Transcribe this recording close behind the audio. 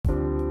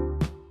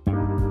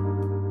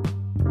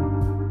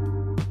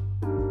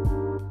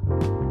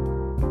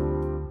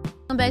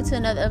Welcome back to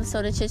another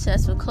episode of Chit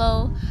Chats with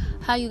Chloe.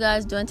 How you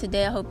guys doing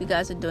today? I hope you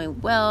guys are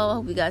doing well. I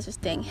hope you guys are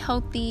staying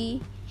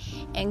healthy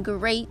and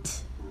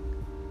great.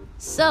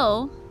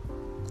 So,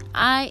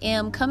 I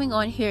am coming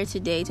on here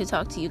today to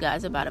talk to you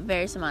guys about a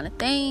various amount of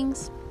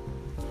things.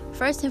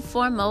 First and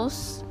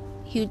foremost,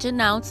 huge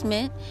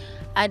announcement.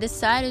 I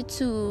decided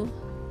to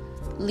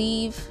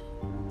leave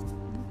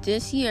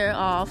this year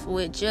off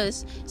with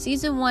just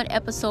season 1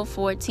 episode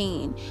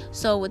 14.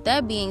 So with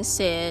that being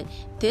said,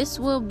 this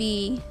will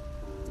be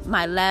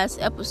my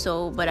last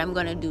episode, but I'm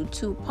gonna do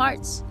 2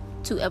 parts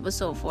to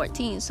episode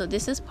 14. So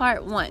this is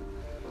part 1.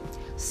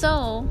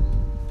 So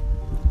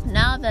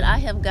now that I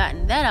have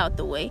gotten that out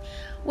the way,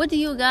 what do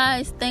you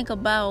guys think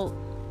about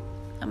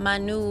my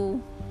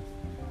new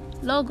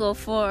logo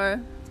for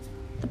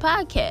the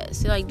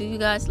podcast? Like, do you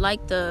guys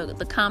like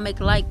the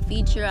comic-like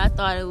feature? I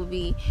thought it would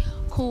be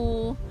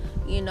cool.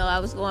 I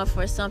was going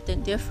for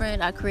something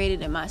different. I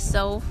created it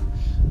myself.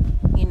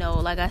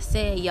 Like I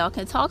said, y'all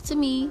can talk to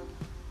me.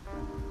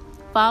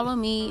 Follow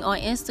me on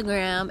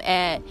Instagram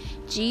at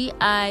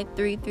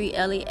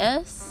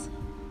GI33LES.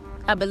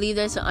 I believe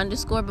there's an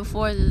underscore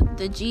before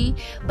the G,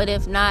 but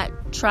if not,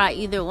 try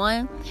either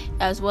one,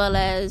 as well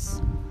as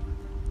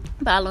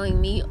following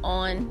me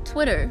on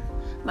Twitter.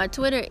 My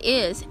Twitter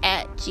is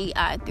at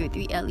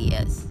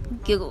GI33LES.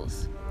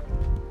 Giggles.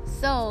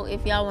 So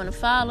if y'all want to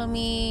follow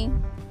me,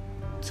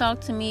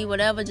 talk to me,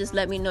 whatever, just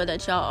let me know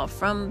that y'all are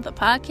from the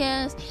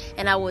podcast,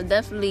 and I will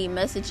definitely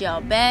message y'all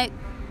back.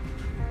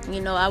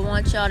 I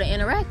want y'all to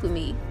interact with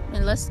me,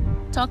 and let's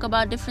talk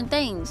about different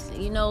things.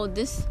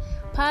 This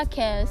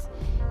podcast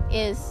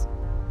is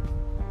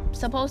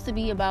supposed to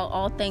be about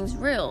all things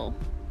real,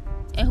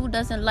 and who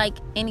doesn't like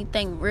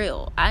anything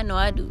real? I know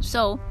I do.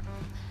 So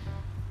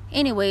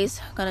anyways,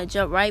 I'm gonna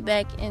jump right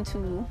back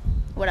into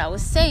what I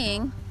was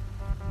saying.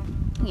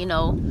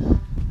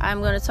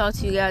 I'm going to talk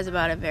to you guys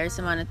about a various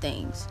amount of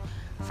things.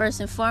 First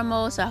and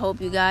foremost, I hope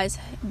you guys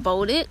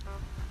voted.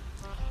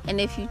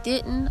 And if you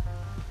didn't,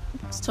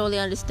 it's totally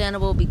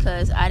understandable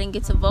because I didn't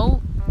get to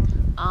vote.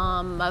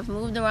 I've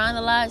moved around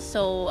a lot,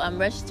 so I'm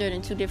registered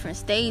in 2 different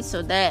states.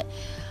 So that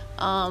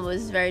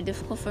was very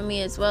difficult for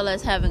me, as well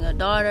as having a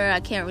daughter. I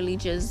can't really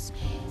just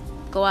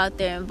go out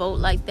there and vote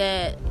like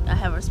that. I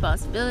have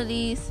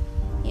responsibilities.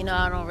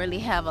 I don't really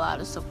have a lot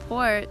of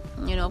support.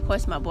 Of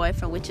course, my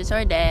boyfriend, which is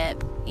her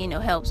dad,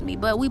 helps me.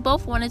 But we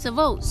both wanted to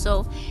vote.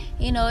 So,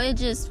 it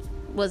just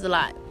was a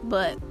lot.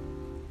 But,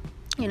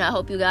 I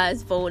hope you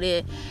guys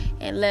voted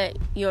and let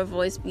your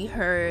voice be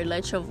heard.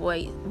 Let your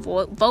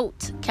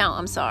vote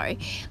count.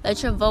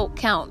 Let your vote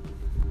count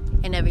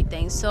and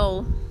everything.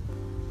 So,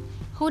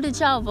 who did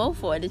y'all vote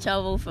for? Did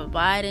y'all vote for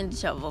Biden?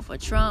 Did y'all vote for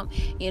Trump?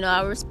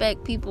 I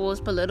respect people's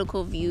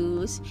political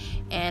views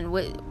and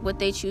what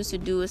they choose to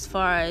do as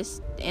far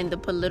as in the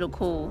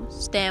political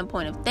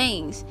standpoint of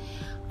things.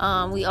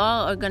 We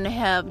all are going to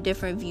have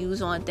different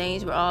views on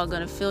things. We're all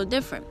going to feel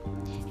different.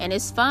 And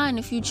it's fine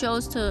if you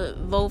chose to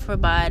vote for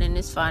Biden.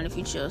 It's fine if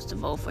you chose to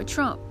vote for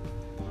Trump.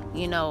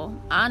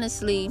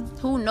 Honestly,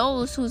 who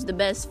knows who's the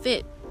best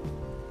fit?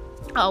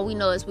 All we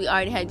know is we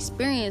already had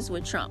experience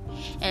with Trump,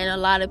 and a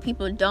lot of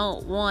people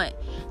don't want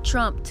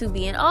Trump to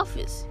be in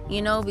office,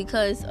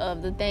 because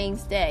of the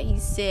things that he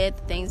said,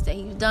 the things that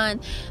he's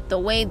done, the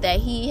way that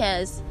he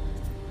has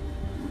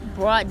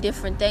brought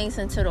different things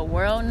into the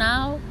world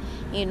now.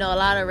 A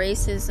lot of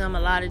racism, a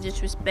lot of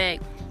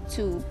disrespect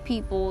to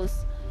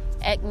people's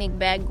ethnic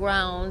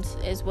backgrounds,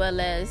 as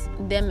well as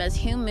them as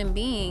human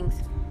beings.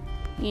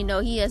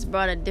 He has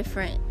brought a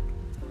different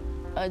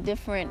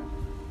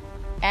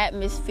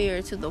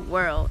atmosphere to the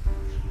world,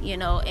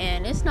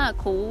 and it's not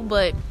cool.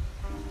 But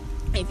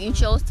if you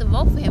chose to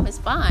vote for him, it's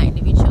fine.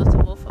 If you chose to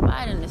vote for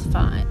Biden, it's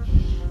fine.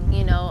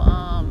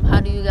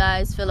 How do you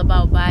guys feel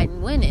about Biden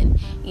winning?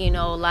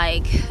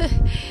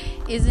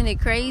 Isn't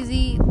it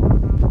crazy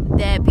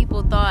that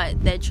people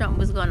thought that Trump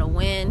was gonna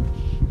win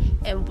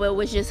but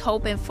was just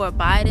hoping for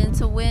Biden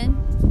to win?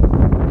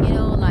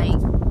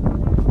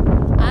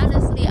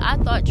 Honestly, I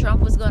thought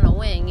Trump was gonna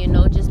win,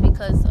 just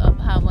because of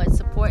how much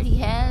support he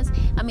has.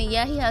 He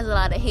has a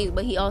lot of hate,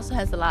 but he also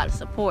has a lot of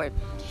support,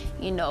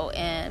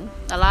 and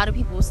a lot of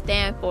people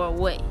stand for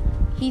what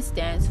he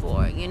stands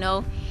for,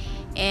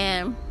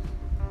 and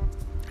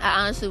I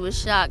honestly was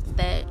shocked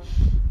that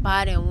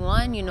Biden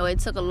won. It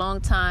took a long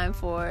time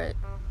for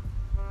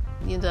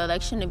the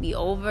election to be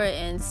over,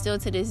 and still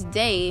to this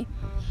day,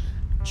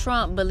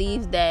 Trump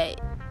believes that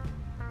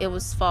it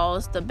was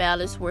false, the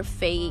ballots were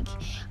fake,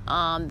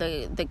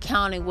 the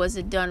counting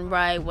wasn't done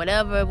right,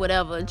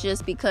 whatever,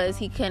 just because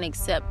he couldn't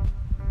accept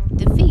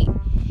defeat.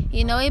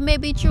 It may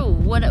be true,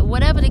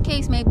 whatever the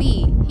case may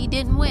be, he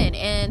didn't win,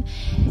 and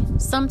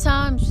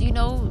sometimes,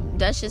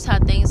 that's just how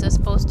things are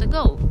supposed to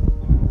go,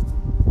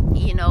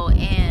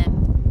 and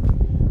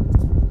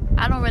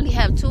I don't really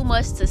have too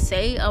much to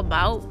say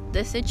about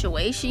the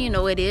situation.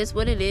 It is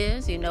what it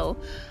is.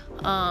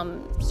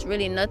 It's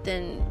really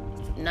nothing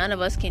none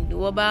of us can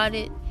do about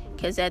it,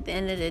 because at the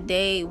end of the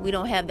day, we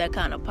don't have that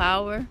kind of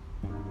power.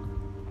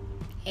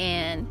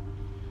 And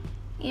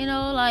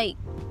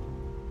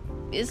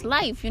it's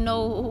life.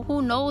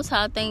 Who knows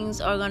how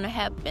things are gonna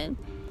happen,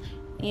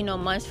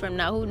 months from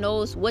now. Who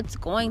knows what's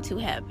going to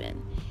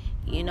happen.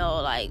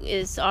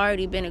 It's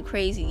already been a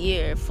crazy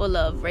year full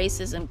of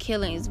racism,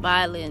 killings,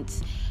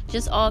 violence,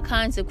 just all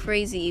kinds of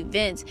crazy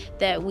events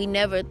that we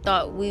never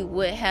thought we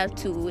would have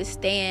to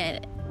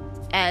withstand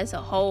as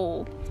a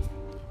whole,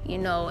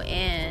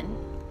 and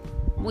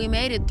we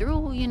made it through.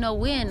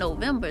 We're in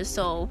November,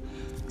 so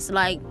it's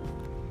like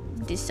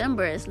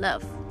December is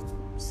left.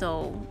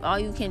 So all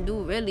you can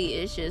do really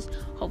is just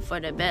hope for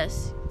the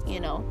best,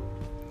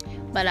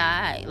 But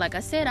like I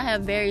said, I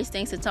have various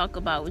things to talk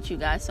about with you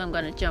guys, so I'm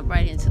going to jump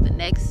right into the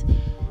next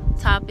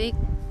topic.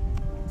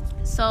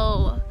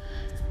 So,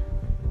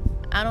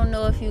 I don't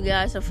know if you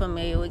guys are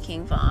familiar with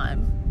King Von,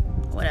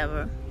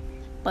 whatever.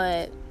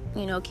 But,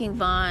 King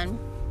Von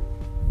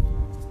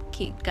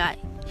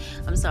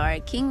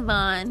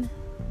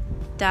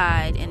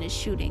died in a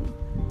shooting.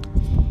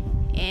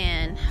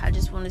 And I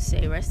just want to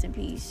say rest in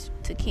peace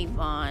to King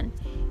Von.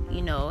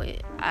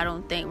 I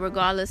don't think,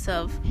 regardless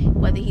of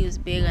whether he was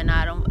big or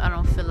not, I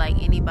don't feel like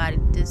anybody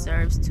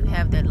deserves to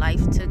have their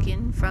life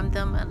taken from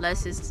them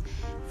unless it's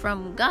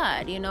from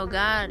God.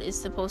 God is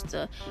supposed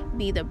to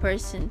be the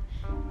person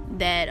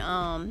that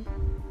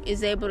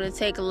is able to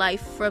take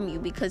life from you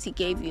because he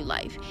gave you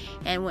life.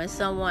 And when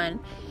someone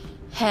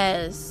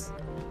has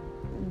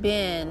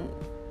been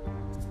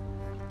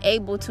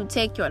able to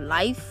take your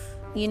life,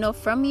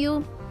 from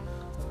you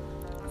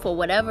for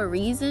whatever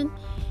reason,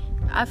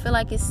 I feel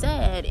like it's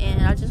sad.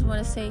 And I just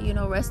want to say,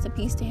 rest in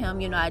peace to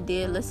him. I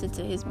did listen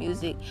to his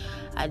music.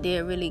 I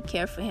did really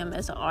care for him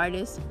as an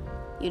artist,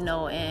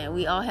 and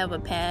we all have a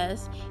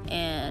past.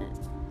 And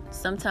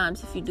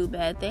sometimes if you do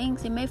bad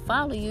things, it may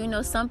follow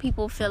you. Some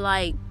people feel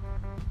like,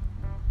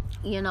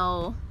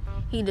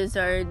 he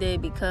deserved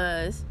it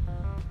because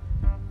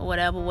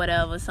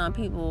whatever. Some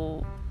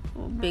people,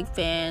 big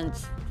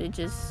fans, they're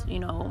just,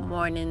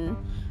 mourning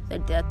the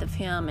death of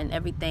him and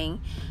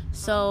everything.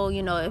 So,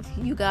 if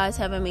you guys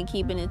haven't been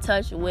keeping in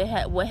touch with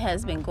what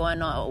has been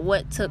going on, or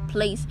what took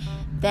place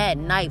that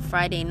night,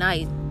 Friday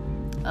night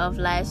of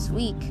last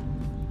week,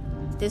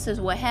 this is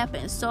what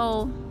happened.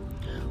 So,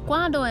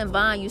 Quando and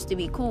Von used to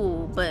be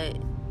cool, but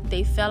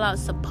they fell out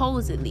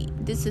supposedly.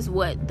 This is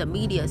what the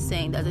media is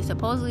saying, that they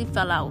supposedly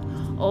fell out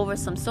over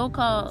some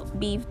so-called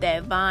beef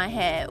that Von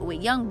had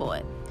with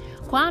YoungBoy.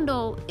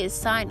 Quando is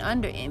signed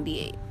under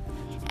NBA.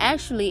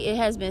 Actually, it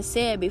has been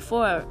said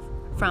before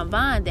from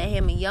Von that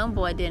him and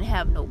YoungBoy didn't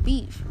have no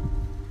beef.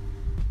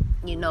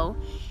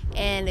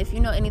 And if you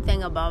know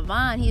anything about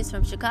Von, he is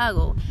from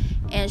Chicago.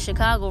 And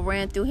Chicago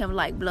ran through him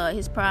like blood.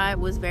 His pride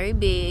was very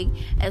big,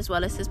 as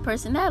well as his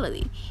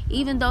personality.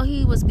 Even though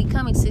he was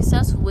becoming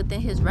successful within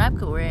his rap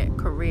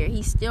career,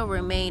 he still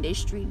remained a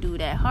street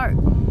dude at heart,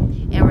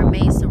 and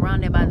remained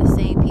surrounded by the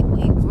same people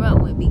he grew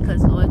up with,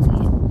 because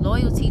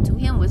loyalty to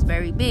him was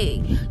very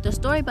big. The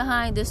story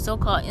behind this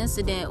so-called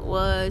incident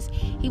was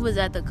he was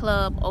at the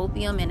club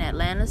Opium in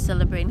Atlanta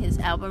celebrating his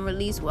album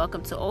release,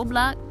 Welcome to O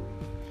Block,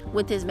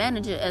 with his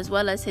manager as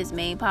well as his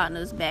main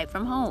partners back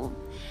from home.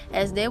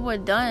 As they were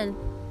done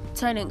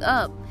turning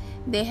up,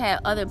 they had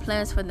other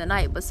plans for the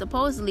night, but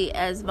supposedly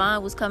as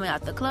Von was coming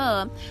out the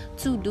club,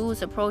 two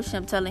dudes approached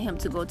him telling him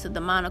to go to the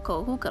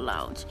Monaco Hookah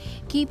Lounge.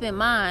 Keep in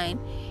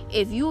mind,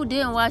 if you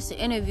didn't watch the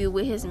interview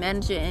with his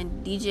manager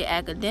and DJ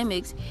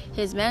Academics,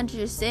 his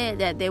manager said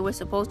that they were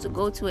supposed to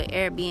go to an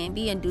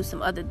Airbnb and do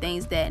some other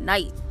things that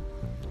night.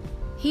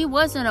 He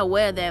wasn't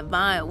aware that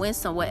Von went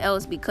somewhere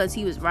else because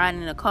he was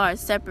riding in a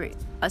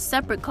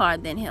separate car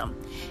than him,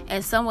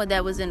 and someone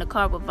that was in the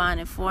car with Von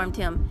informed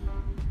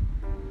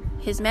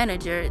his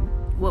manager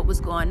what was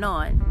going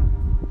on,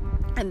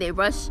 and they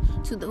rushed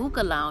to the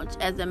hookah lounge.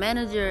 As the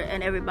manager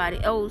and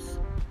everybody else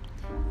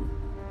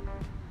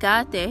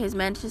got there, his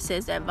manager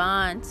says that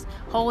Von's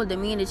whole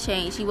demeanor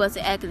changed. He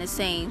wasn't acting the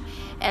same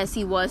as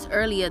he was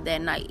earlier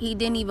that night. He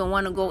didn't even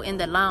want to go in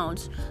the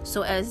lounge.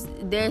 So as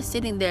they're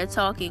sitting there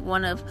talking,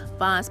 one of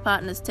Von's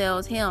partners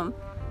tells him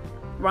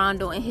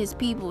Rondo and his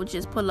people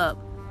just pull up.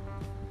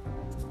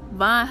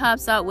 Von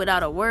hops out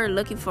without a word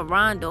looking for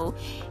Rondo,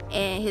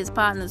 and his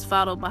partners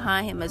follow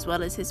behind him as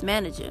well as his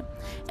manager.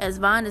 As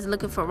Von is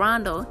looking for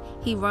Rondo,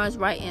 he runs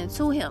right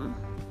into him.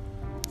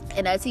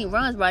 And as he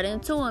runs right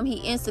into him, he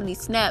instantly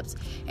snaps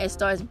and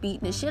starts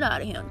beating the shit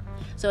out of him.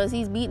 So as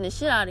he's beating the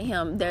shit out of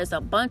him, there's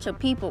a bunch of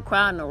people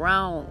crowding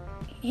around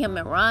him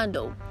and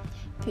Rondo.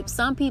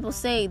 Some people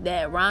say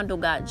that Rondo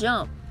got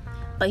jumped,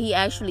 but he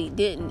actually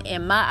didn't.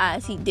 In my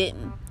eyes, he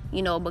didn't.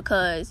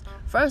 Because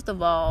first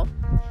of all,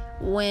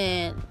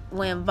 when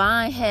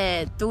Von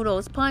had threw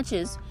those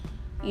punches,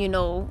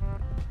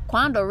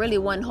 Quando really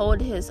wasn't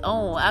holding his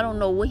own. I don't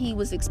know what he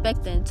was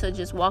expecting, to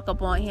just walk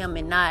up on him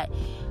and not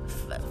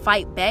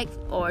fight back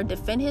or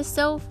defend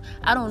himself.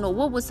 I don't know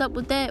what was up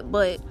with that,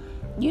 but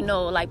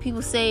like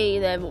people say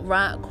that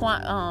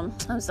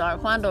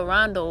Quando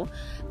Rondo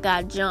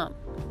got jumped,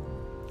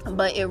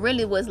 but it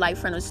really was like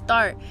from the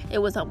start, it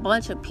was a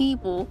bunch of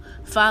people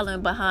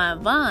following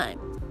behind Von,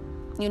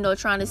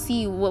 trying to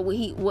see what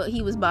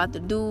he was about to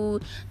do,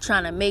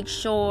 trying to make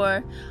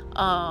sure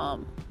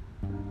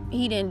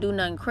he didn't do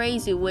nothing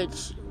crazy,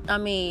 which, I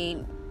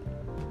mean,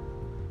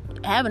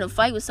 having a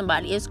fight with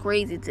somebody is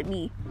crazy to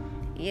me,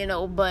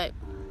 but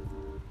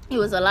it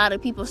was a lot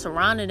of people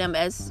surrounding him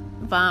as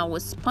Von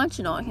was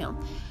punching on him.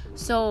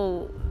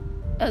 So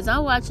as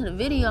I'm watching the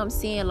video, I'm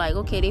seeing like,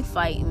 okay, they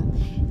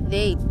fighting,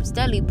 they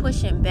steadily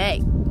pushing back,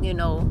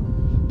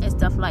 and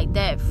stuff like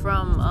that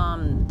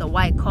from the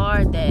white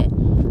car that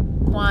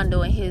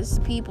Quando and his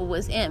people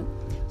was in.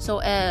 So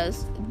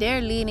as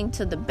they're leading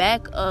to the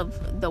back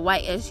of the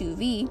white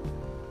SUV,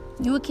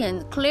 you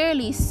can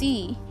clearly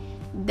see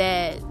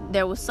that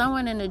there was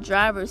someone in the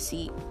driver's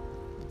seat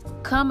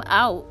come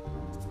out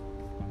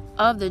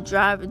of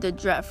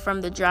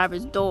from the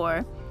driver's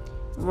door,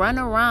 run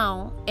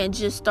around, and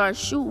just start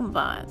shooting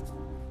Von.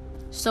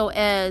 So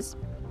as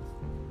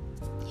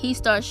he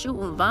starts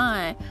shooting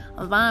Von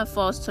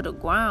falls to the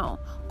ground.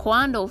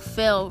 Quando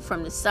fell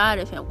from the side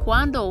of him.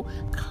 Quando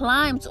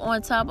climbs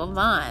on top of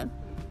Von.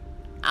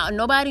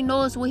 Nobody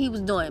knows what he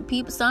was doing.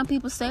 Some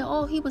people say,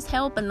 oh, he was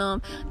helping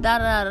them, da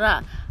da da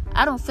da.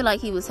 I don't feel like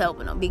he was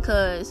helping them,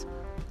 because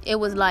it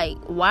was like,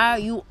 why are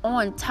you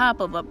on top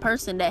of a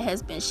person that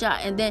has been shot?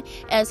 And then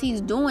as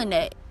he's doing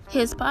that,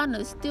 his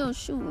partner is still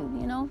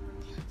shooting,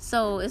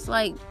 So it's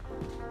like,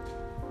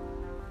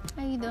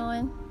 how you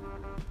doing?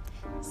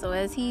 So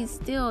as he's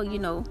still,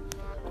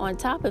 on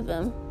top of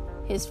him,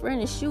 his friend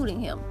is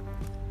shooting him.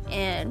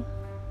 And,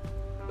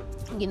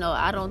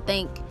 I don't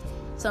think,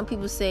 some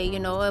people say,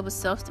 it was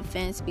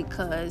self-defense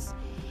because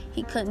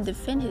he couldn't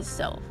defend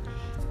himself.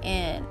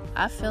 And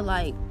I feel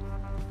like,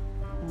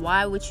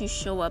 why would you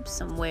show up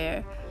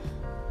somewhere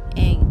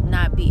and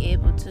not be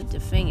able to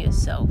defend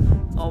yourself?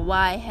 Or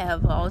why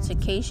have an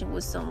altercation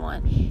with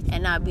someone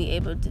and not be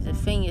able to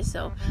defend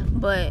yourself?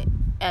 But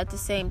at the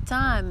same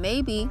time,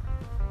 maybe,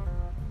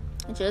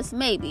 just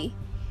maybe,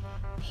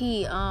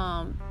 he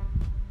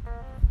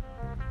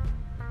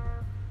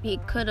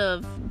could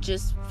have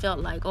just felt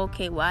like,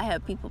 okay, well, I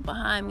have people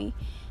behind me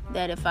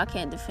that if I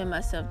can't defend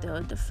myself,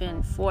 they'll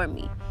defend for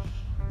me.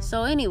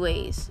 So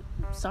anyways,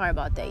 sorry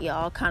about that,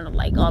 y'all. Kind of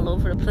like all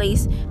over the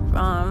place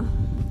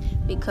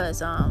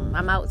because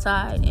I'm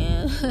outside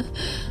and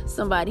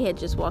somebody had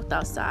just walked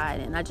outside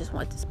and I just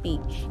wanted to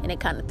speak and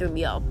it kind of threw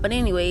me off. But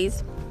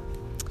anyways,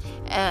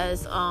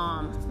 as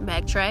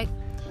backtrack,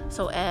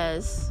 so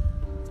as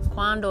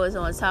Quando is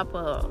on top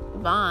of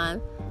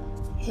Von,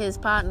 his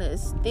partner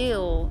is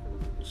still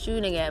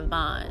shooting at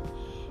Von.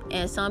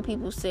 And some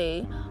people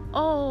say,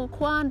 oh,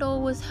 Quando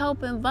was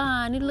helping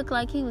Von. It looked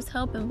like he was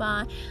helping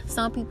Von.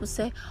 Some people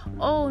say,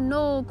 oh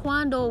no,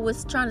 Quando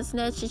was trying to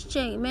snatch his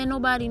chain. Man,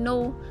 nobody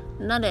know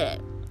none of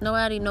that.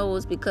 Nobody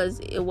knows, because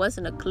it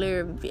wasn't a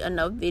clear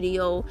enough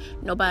video.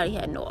 Nobody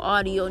had no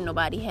audio.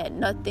 Nobody had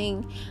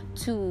nothing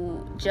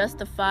to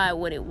justify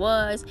what it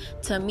was.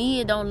 To me,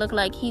 it don't look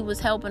like he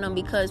was helping them,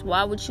 because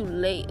why would you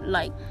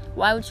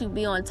why would you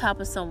be on top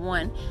of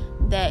someone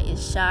that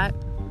is shot?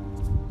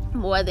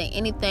 More than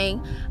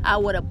anything, I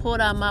would have pulled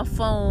out my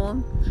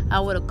phone. I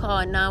would have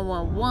called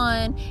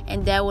 911,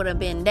 and that would have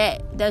been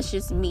that. That's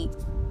just me,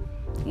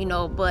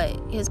 but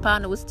his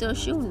partner was still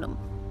shooting him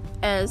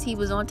as he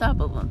was on top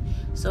of him.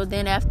 So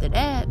then after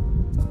that,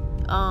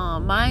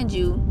 mind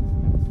you,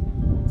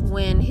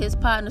 when his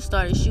partner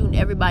started shooting,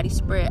 everybody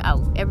spread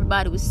out.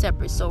 Everybody was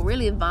separate. So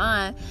really,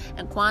 Von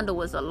and Quando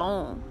was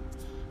alone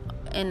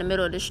in the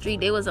middle of the street.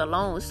 They was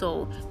alone.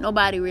 So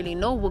nobody really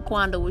know what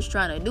Quando was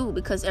trying to do,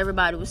 because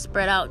everybody was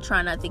spread out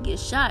trying not to get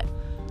shot.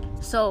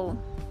 So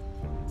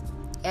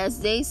as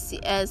the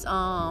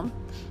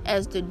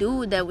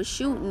dude that was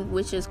shooting,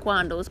 which is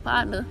Quando's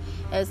partner,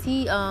 as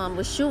he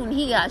was shooting,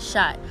 he got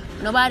shot.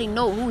 Nobody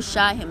know who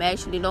shot him.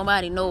 Actually,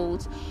 nobody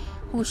knows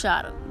who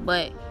shot him,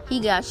 but he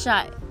got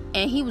shot,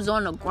 and he was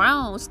on the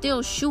ground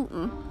still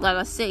shooting. Like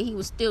I said, he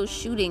was still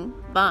shooting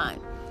Von.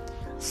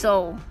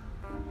 So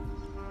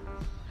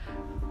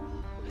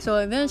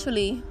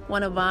eventually,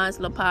 one of Von's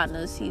little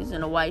partners, he's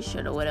in a white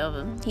shirt or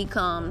whatever, he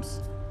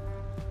comes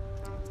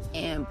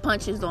and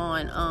punches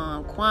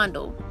on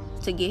Quando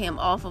to get him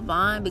off of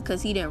Von,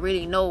 because he didn't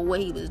really know what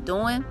he was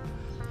doing.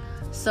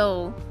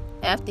 So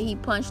after he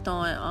punched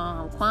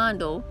on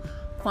Quando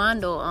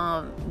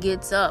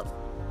gets up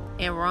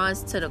and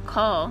runs to the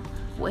car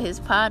where his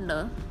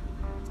partner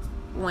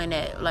went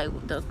at,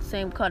 like the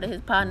same car that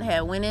his partner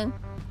had went in,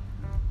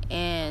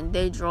 and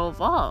they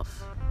drove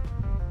off.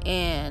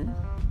 And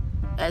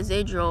as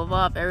they drove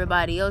off,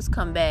 everybody else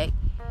come back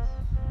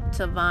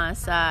to Von's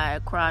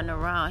side, crying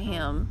around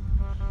him,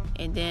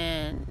 and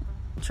then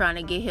trying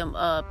to get him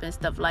up and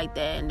stuff like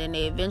that. And then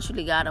they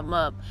eventually got him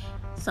up.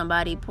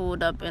 Somebody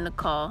pulled up in the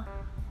car,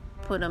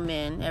 put him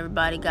in,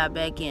 everybody got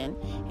back in,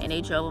 and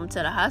they drove him to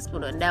the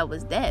hospital, and that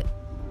was that.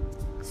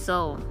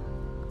 So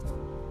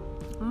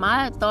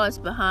my thoughts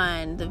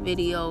behind the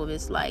video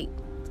is like,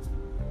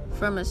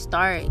 from the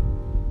start,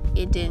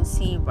 it didn't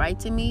seem right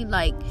to me.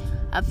 Like,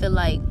 I feel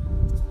like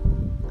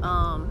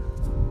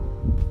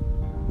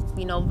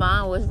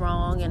Von was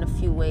wrong in a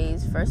few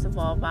ways. First of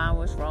all, Von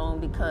was wrong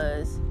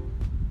because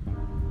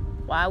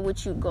why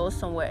would you go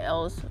somewhere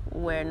else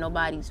where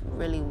nobody's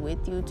really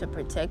with you to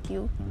protect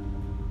you?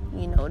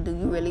 You know, do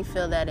you really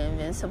feel that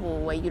invincible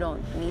where you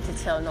don't need to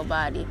tell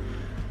nobody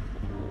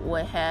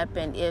what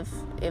happened?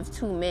 If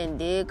two men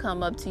did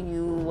come up to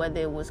you,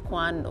 whether it was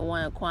one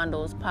of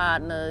Quando's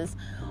partners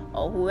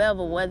or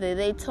whoever, whether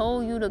they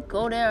told you to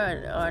go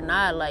there or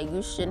not, like,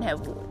 you shouldn't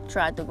have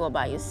tried to go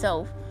by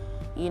yourself,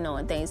 you know,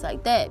 and things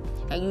like that.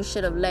 And you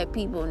should have let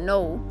people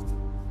know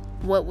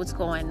what was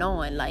going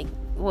on, like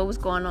what was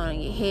going on in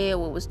your head,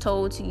 what was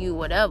told to you,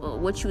 whatever,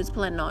 what you was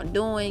planning on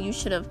doing. You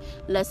should have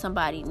let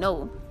somebody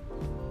know.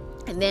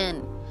 And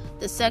then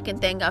the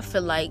second thing I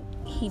feel like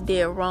he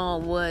did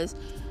wrong was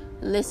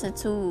listen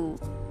to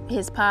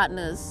his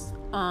partner's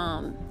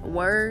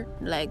word,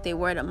 like they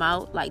word him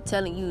out, like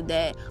telling you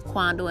that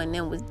Quando and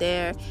them was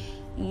there.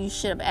 You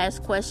should have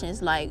asked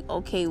questions like,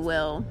 okay,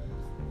 well,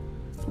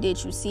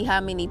 did you see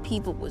how many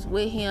people was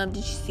with him?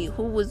 Did you see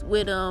who was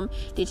with him?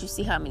 Did you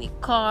see how many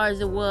cars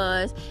it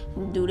was?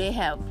 Do they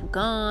have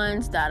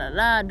guns?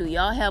 Do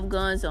y'all have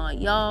guns on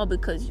y'all?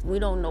 Because we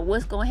don't know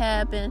what's gonna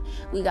happen.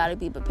 We gotta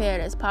be prepared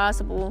as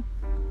possible.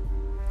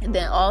 And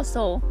then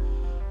also,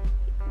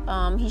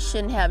 he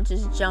shouldn't have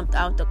just jumped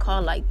out the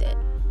car like that,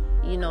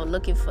 you know,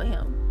 looking for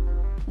him.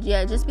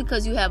 Yeah, just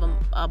because you have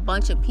a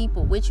bunch of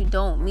people with you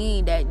don't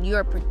mean that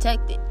you're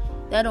protected.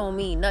 That don't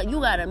mean nothing. You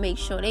gotta make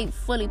sure they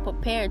fully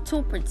prepared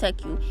to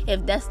protect you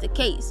if that's the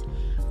case.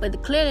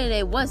 But clearly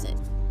they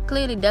wasn't.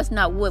 Clearly that's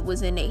not what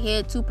was in their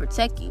head, to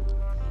protect you.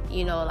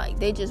 You know, like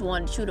they just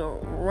wanted you to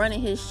run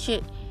in his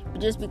shit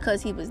just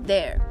because he was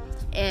there.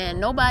 And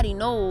nobody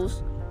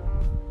knows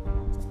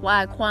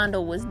why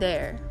Quando was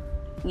there.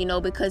 You know,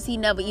 because he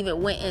never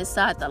even went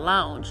inside the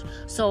lounge.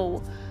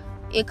 So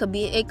it could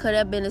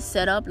have been a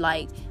setup,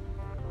 like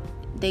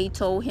they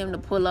told him to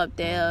pull up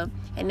there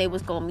and they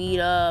was gonna meet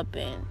up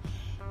and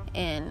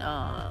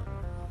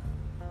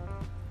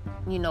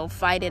you know,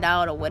 fight it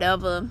out or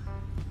whatever.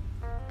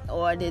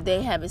 Or did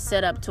they have it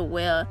set up to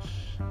where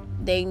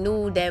they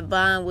knew that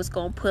Von was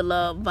gonna pull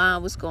up,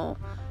 Von was gonna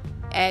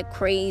act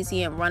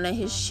crazy and run on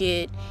his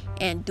shit,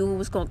 and dude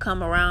was gonna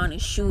come around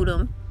and shoot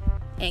him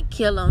and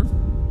kill him,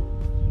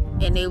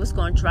 and they was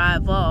gonna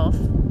drive off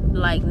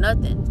like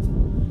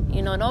nothing.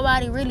 You know,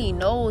 nobody really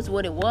knows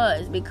what it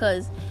was,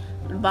 because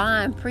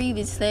Von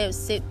previously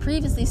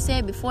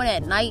said before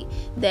that night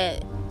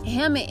that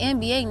him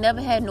and NBA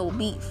never had no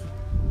beef.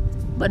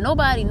 But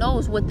nobody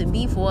knows what the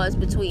beef was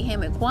between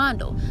him and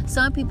Quando.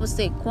 Some people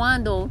say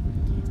Quando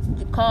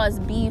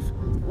caused beef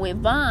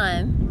with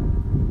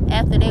Von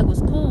after they was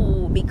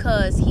cool,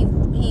 because he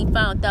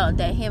found out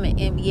that him and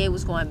NBA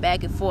was going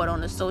back and forth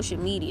on the social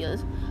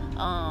medias,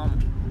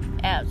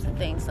 apps and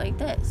things like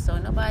that. So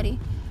nobody,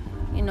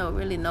 you know,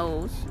 really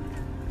knows,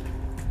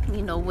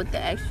 you know, what the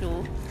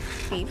actual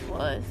beef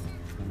was.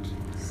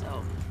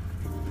 So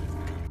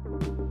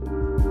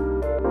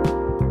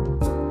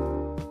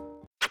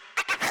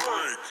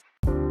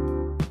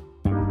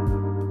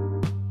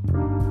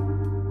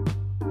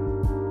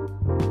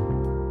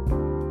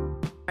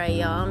alright,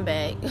 y'all, I'm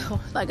back.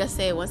 Like I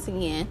said, once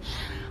again,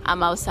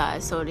 I'm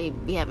outside, so they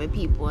be having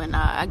people, and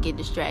I get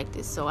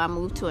distracted. So I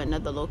moved to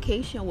another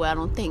location where I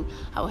don't think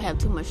I will have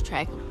too much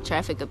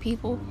traffic of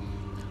people.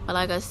 But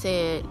like I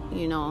said,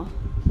 you know,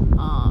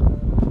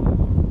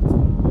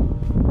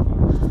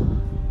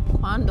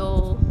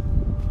 Quando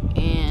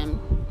and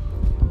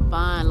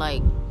Von,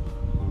 like,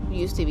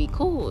 used to be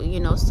cool, you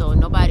know, so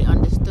nobody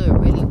understood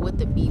really what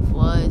the beef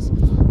was.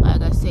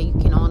 Like I said, you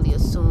can only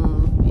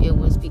assume it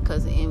was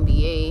because of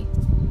NBA.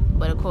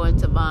 But according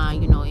to Von,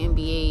 you know,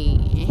 NBA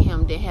and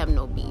him didn't have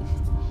no beef.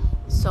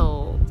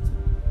 So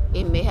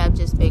it may have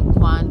just been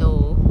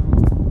Quando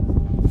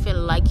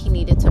feeling like he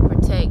needed to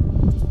protect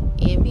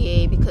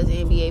NBA because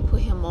NBA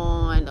put him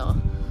on or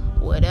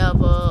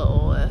whatever.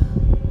 Or,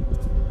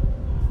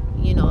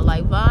 you know,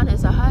 like Von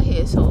is a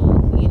hothead,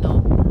 so, you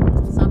know,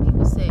 some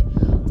people say,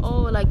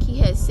 oh, like he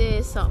had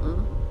said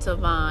something to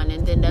Von,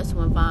 and then that's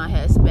when Von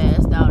had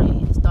spazzed out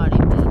and started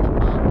beating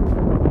him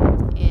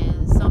up.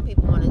 And some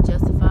people want to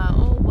justify,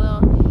 oh,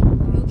 well,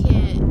 you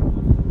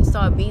can't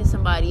start beating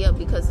somebody up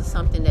because of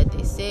something that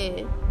they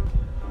said.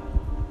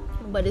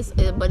 But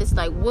it's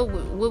like, what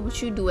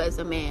would you do as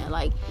a man?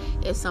 Like,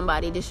 if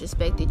somebody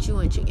disrespected you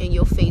in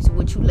your face,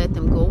 would you let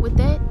them go with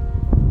that?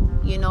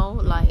 You know,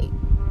 like,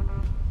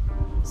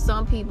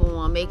 some people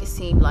want to make it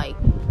seem like,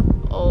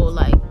 oh,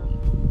 like,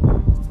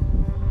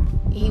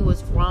 he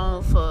was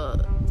wrong for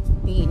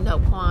beating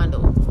up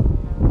Quando.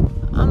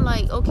 I'm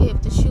like, okay,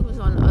 if the shoe was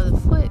on the other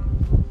foot,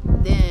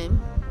 then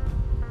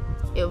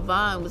if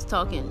Von was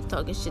talking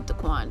shit to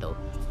Quando,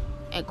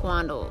 and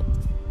Quando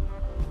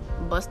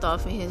bust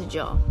off in his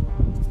jaw,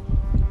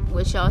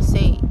 would y'all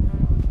say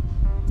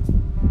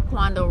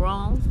Quando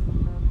wrong?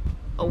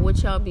 Or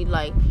would y'all be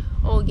like,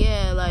 oh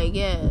yeah, like,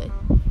 yeah,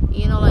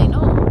 you know, like,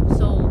 no.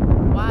 So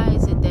why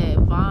is it that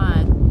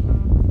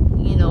Von,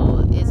 you know,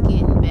 is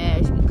getting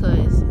bashed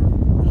because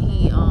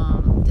he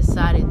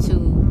decided to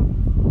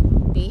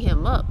beat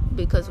him up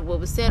because of what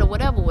was said or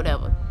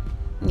whatever,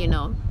 you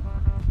know?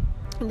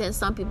 And then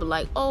some people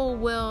like, oh,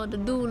 well, the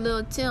dude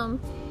Lil Tim,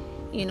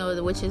 you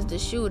know, which is the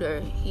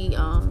shooter, he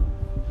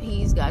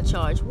he's got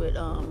charged with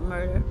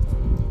murder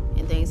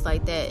and things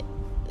like that.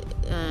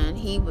 And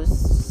he was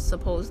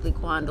supposedly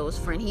Quando's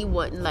friend. He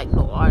wasn't like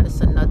no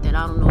artist or nothing.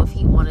 I don't know if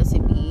he wanted to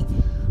be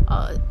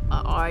a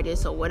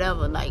artist or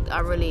whatever. Like, I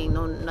really ain't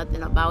know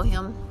nothing about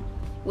him,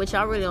 which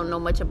I really don't know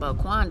much about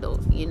Quando.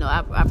 You know,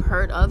 I've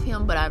heard of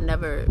him, but I've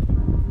never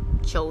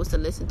chose to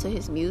listen to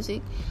his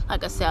music.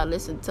 Like I said, I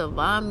listen to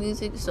Von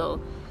music,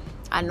 so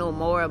I know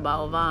more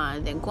about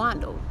Von than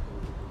Quando.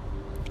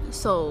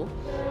 So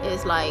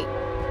it's like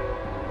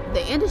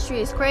the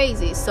industry is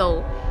crazy,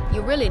 so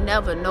you really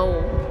never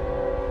know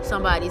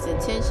somebody's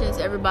intentions.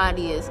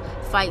 Everybody is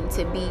fighting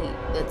to be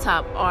the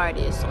top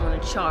artist on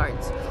the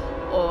charts,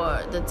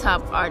 or the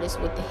top artist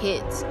with the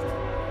hits,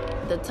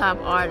 the top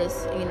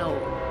artist, you know,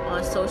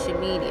 on social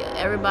media.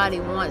 Everybody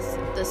wants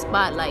the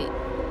spotlight,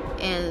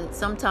 and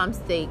sometimes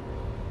they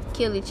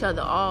kill each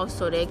other off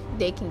so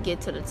they can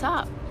get to the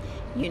top.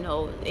 You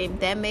know, if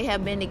that may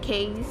have been the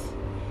case,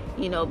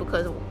 you know,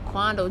 because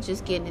Quando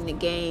just getting in the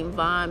game,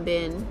 Von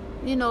been,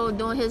 you know,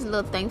 doing his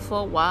little thing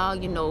for a while.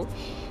 You know,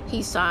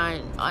 he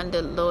signed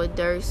under Lil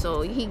Durk,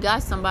 so he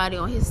got somebody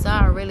on his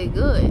side really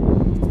good.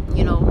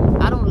 You know,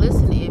 I don't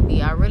listen to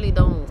NBA. I really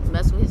don't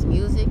mess with his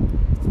music.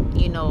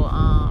 You know,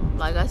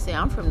 like I said,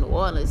 I'm from New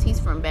Orleans. He's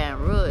from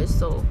Baton Rouge,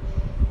 so,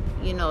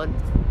 you know,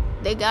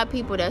 they got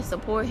people that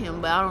support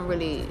him, but I don't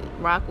really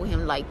rock with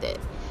him like that.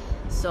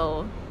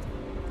 So,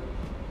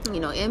 you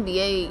know,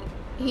 NBA,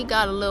 he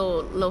got a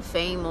little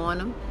fame on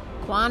him.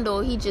 Quando,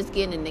 he just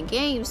getting in the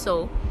game,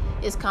 so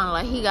it's kind of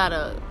like he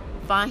gotta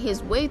find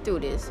his way through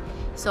this.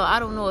 So I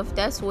don't know if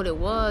that's what it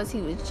was.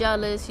 He was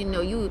jealous. You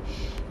know,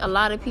 a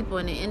lot of people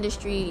in the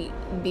industry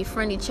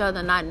befriend each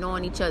other, not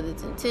knowing each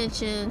other's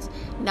intentions,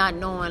 not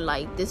knowing,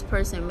 like, this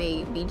person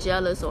may be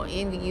jealous or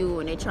envy you,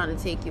 and they're trying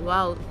to take you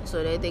out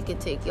so that they can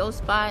take your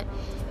spot.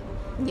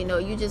 You know,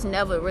 you just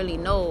never really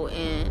know.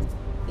 And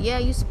yeah,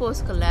 you're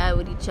supposed to collab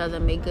with each other,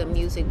 make good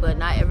music, but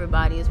not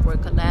everybody is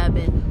worth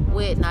collabing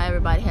with. Not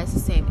everybody has the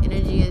same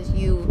energy as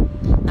you.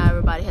 Not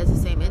everybody has the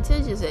same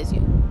intentions as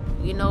you.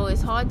 You know,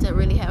 it's hard to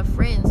really have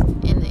friends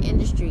in the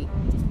industry,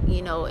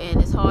 you know,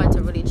 and it's hard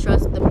to really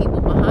trust the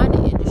people behind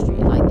the industry,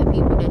 like the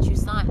people that you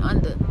sign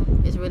under.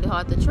 It's really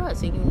hard to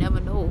trust, and you never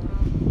know,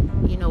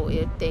 you know,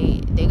 if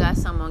they got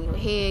something on your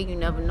head. You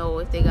never know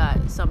if they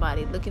got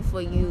somebody looking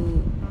for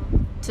you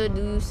to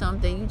do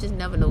something. You just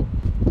never know.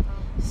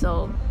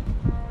 So,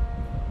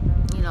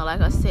 you know,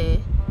 like I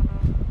said,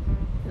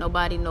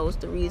 nobody knows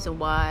the reason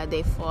why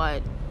they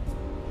fought.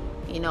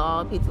 You know,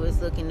 all people is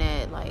looking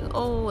at, like,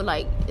 oh,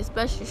 like,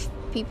 especially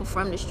people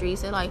from the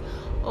streets, they're like,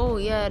 oh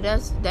yeah,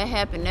 that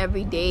happened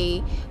every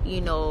day.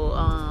 You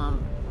know,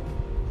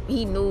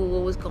 he knew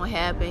what was gonna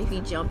happen if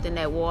he jumped in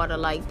that water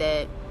like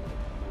that.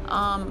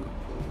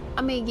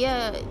 I mean,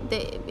 yeah,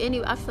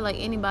 I feel like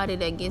anybody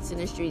that gets in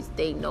the streets,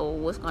 they know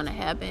what's gonna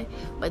happen.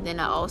 But then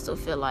I also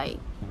feel like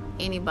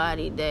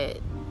anybody that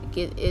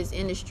is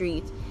in the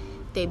streets,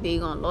 they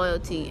big on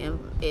loyalty. And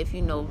if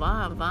you know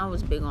Von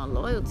was big on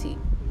loyalty.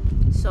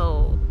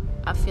 So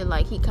I feel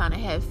like he kind of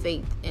had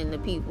faith in the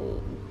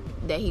people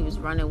that he was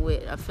running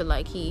with. I feel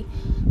like he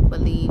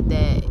believed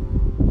that,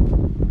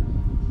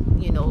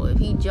 you know, if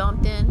he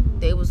jumped in,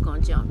 they was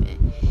gonna jump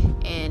in.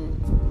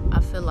 And I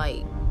feel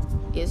like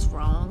it's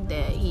wrong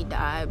that he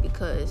died,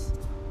 because,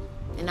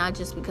 and not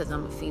just because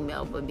I'm a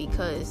female, but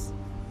because,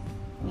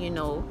 you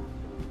know,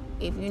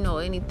 if you know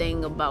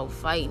anything about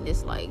fighting,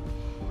 it's like,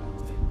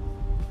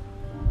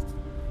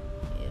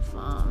 if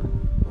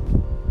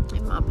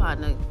my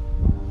partner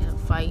in a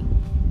fight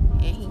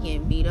and he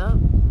getting beat up,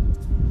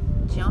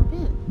 jump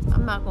in.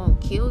 I'm not gonna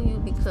kill you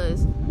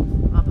because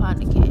my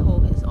partner can't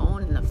hold his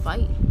own in a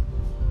fight.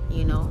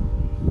 You know,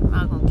 I'm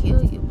not gonna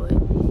kill you. But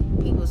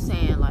people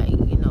saying, like,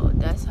 you know,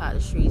 that's how the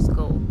streets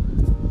go.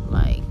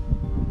 Like,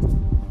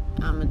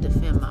 I'm gonna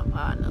defend my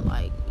partner,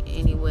 like,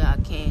 any way I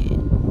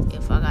can.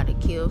 If I gotta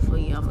kill for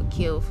you, I'm gonna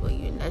kill for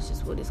you, and that's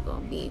just what it's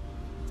gonna be.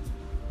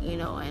 You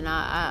know, and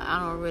I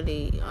don't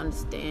really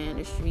understand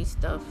the street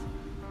stuff.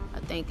 I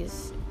think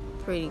it's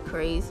pretty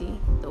crazy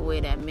the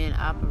way that men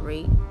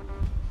operate,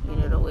 you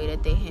know, the way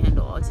that they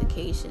handle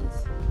altercations,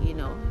 you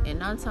know. And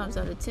 9 times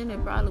out of 10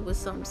 it probably was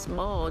something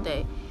small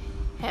that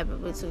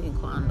happened between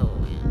Quando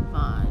and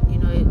Von. You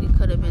know, it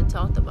could have been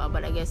talked about,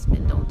 but I guess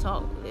men don't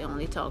talk. They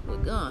only talk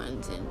with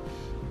guns and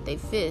they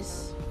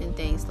fists and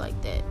things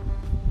like that.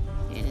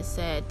 And it's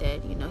sad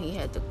that, you know, he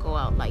had to go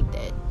out like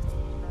that,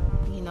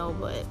 you know.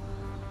 But,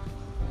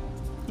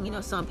 you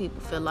know, some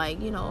people feel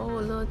like, you know, oh,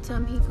 Lil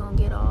Tim, he gonna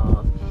get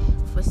off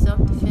for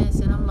self-defense.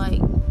 And I'm like,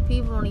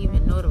 people don't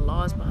even know the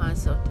laws behind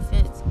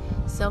self-defense.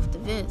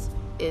 Self-defense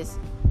is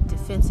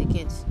defense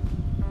against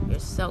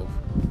yourself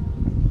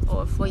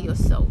or for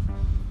yourself.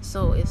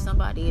 So if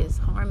somebody is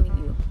harming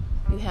you,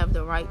 you have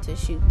the right to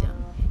shoot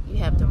them. You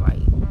have the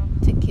right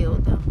to kill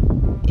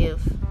them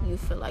if you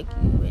feel like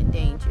you're in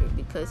danger,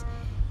 because,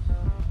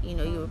 you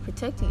know, you were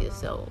protecting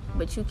yourself.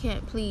 But you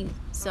can't plead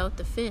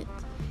self-defense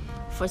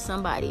for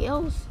somebody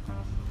else,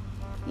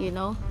 you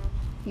know.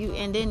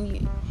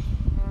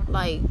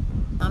 Like,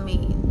 I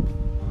mean,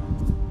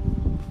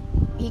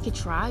 he could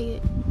try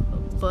it,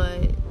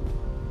 but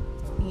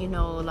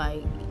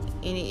like,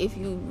 if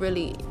you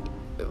really,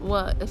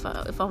 well, if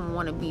I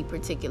want to be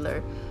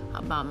particular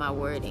about my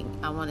wording,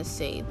 I want to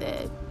say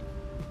that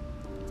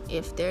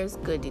if there's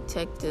good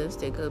detectives,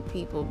 they're good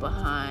people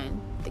behind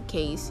the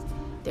case,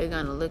 they're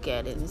gonna look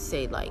at it and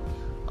say, like,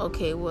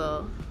 okay,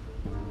 well,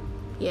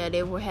 yeah,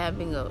 they were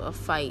having a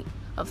fight,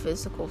 a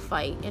physical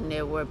fight, and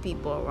there were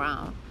people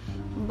around,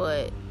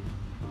 but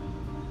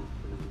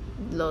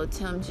Lil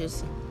Tim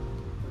just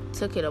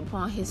took it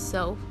upon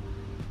himself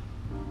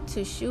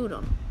to shoot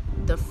him.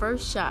 The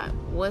first shot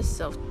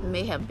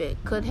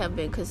could have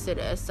been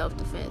considered as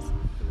self-defense,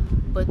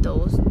 but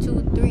those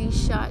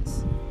 2-3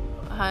 shots,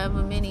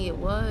 however many it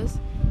wasn't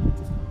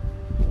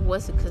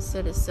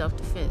considered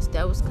self-defense.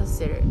 That was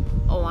considered,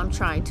 oh, I'm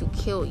trying to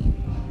kill you.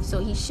 So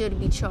he should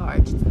be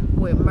charged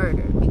with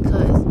murder,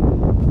 because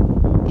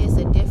it's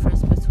a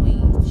difference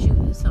between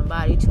shooting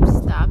somebody to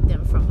stop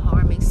them from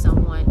harming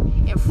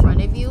someone in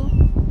front of you,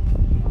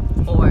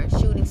 or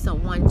shooting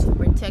someone to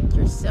protect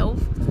yourself.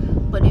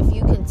 But if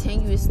you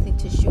continuously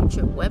to shoot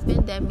your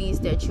weapon, that means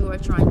that you are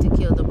trying to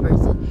kill the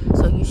person.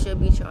 So you should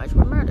be charged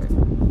with murder.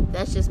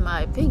 That's just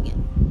my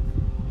opinion.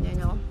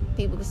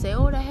 People can say,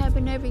 oh, that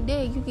happened every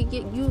day. You could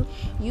get, you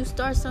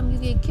start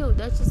something, you get killed.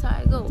 That's just how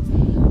it goes.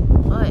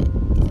 But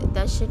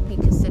that shouldn't be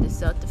considered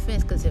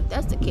self-defense, because if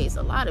that's the case,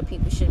 a lot of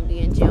people shouldn't be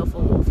in jail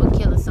for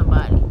killing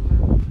somebody.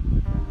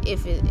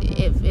 If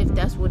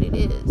that's what it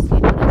is,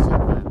 that's just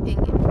my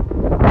opinion.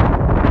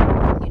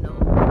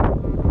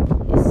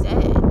 It's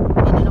sad,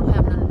 and it don't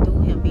have nothing to do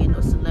with him being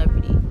no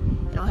celebrity.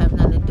 It don't have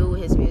nothing to do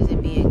with his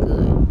music being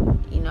good.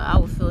 I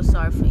would feel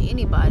sorry for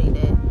anybody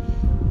that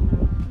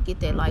get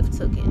their life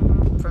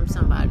taken from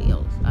somebody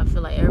else. I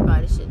feel like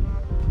everybody should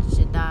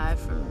die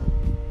from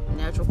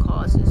natural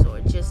causes, or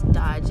just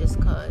die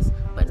just cause,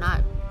 but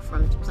not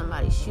from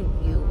somebody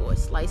shooting you or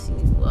slicing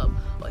you up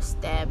or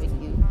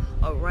stabbing you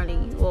or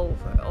running you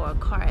over, or a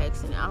car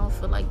accident. I don't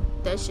feel like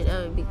that should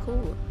ever be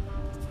cool,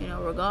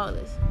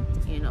 regardless.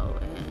 And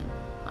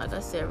like I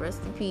said,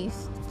 rest in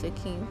peace to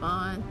King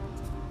Von.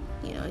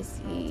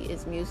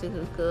 His music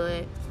is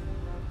good,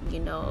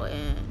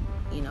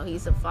 and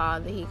he's a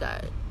father. He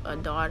got a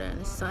daughter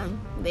and a son.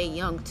 They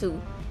young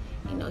too.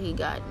 He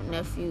got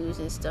nephews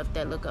and stuff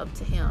that look up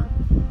to him.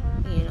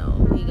 He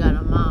got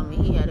a mom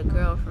and he had a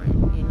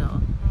girlfriend,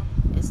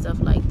 and stuff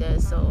like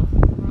that. So,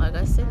 like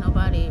I said,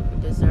 nobody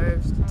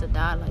deserves to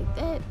die like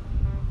that.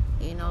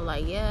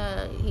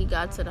 Yeah, he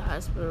got to the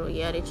hospital.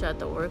 Yeah, they tried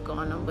to work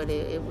on him, but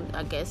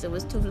I guess it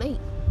was too late.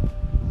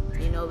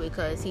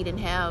 Because he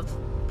didn't have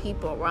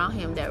people around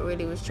him that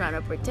really was trying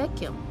to protect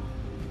him.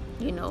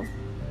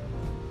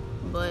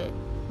 But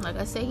like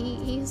I said,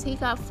 he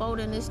got fault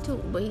in this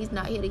too, but he's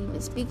not here to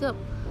even speak up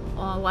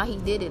on why he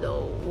did it,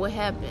 or what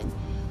happened,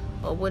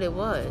 or what it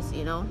was.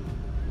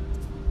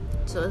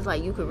 So it's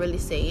like you could really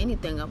say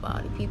anything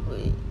about it. People,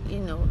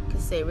 can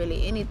say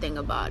really anything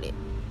about it.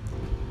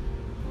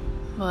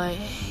 But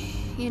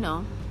he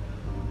gone.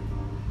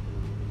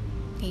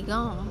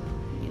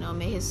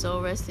 May his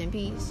soul rest in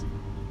peace.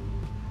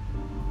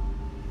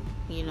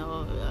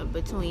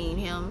 Between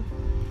him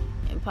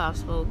and Pop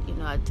Smoke,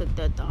 I took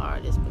that the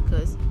hardest,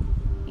 because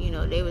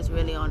they was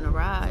really on the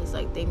rise.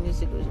 Like, their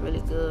music was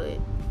really good,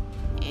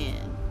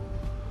 and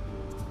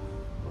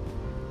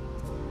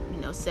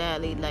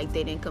sadly, like,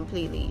 they didn't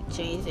completely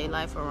change their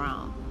life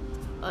around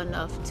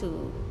enough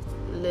to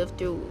live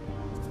through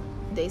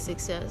their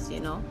success.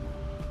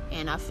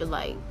 And I feel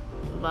like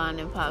Von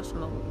and Pop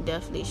Smoke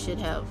definitely should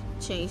have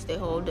changed their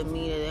whole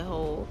demeanor, their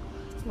whole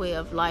way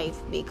of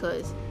life,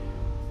 because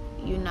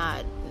you're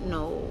not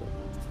no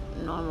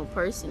normal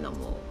person no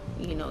more.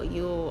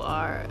 You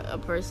are a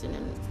person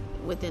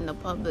within the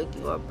public.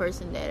 You are a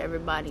person that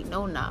everybody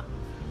know now.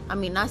 I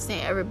mean, not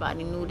saying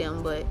everybody knew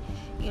them, but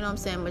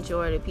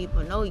majority of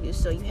people know you,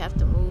 so you have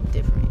to move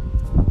different.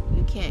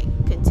 You can't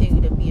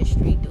continue to be a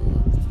street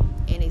dude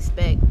and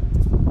expect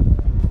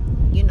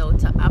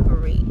to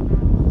operate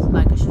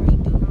like a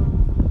street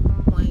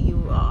dude when you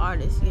are an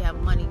artist. You have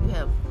money, you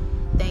have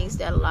things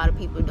that a lot of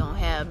people don't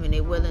have, and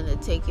they're willing to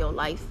take your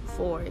life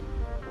for it.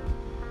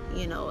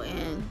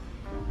 And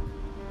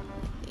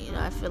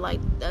I feel like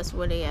that's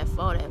where they at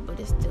fault at, but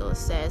it's still a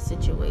sad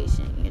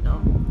situation,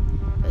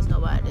 because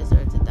nobody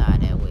deserves to die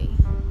that way.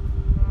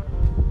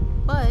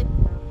 But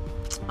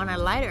on a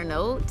lighter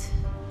note,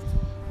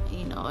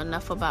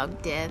 enough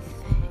about death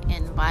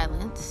and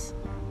violence.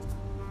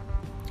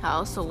 I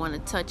also want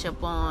to touch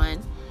up on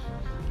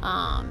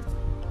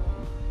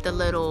the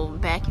little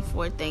back and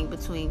forth thing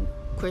between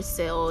Chris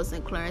Sails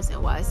and Clarence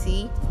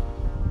NYC.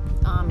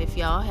 If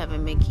y'all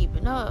haven't been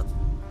keeping up,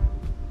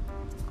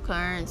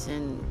 Clarence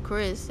and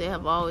Chris, they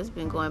have always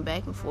been going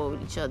back and forth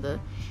with each other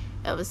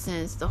ever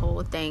since the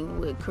whole thing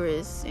with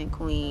Chris and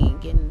Queen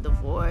getting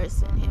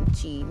divorced and him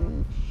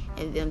cheating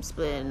and them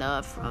splitting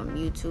up from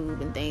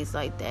YouTube and things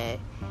like that.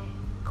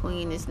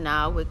 Queen is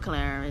now with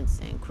Clarence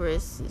and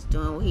Chris is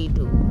doing what he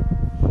do.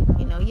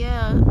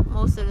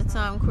 Most of the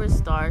time Chris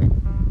start,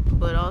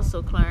 but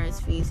also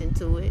Clarence feeds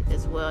into it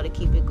as well to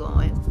keep it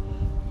going.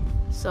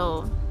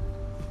 So,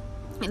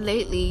 and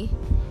lately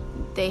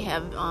they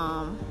have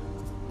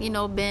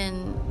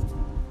been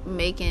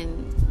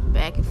making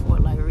back and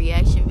forth like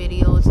reaction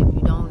videos. If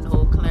you don't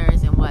know,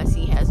 Clarence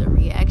NYC has a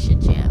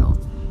reaction channel,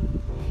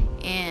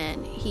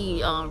 and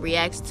he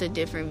reacts to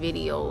different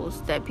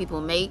videos that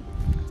people make.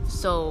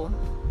 So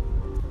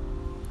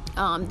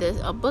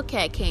a book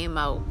had came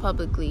out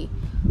publicly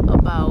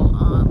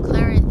about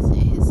Clarence and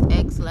his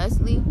ex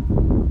Leslie.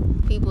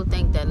 People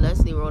think that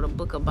Leslie wrote a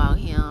book about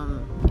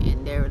him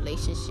and their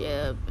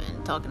relationship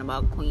and talking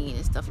about Queen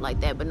and stuff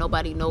like that, but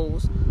nobody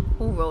knows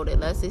who wrote it.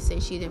 Leslie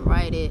said she didn't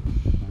write it.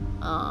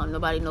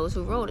 Nobody knows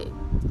who wrote it.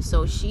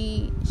 So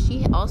she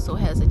also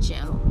has a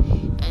channel,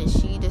 and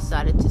she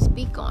decided to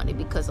speak on it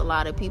because a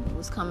lot of people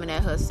was coming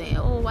at her saying,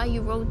 "Oh, why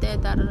you wrote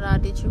that? Da da da.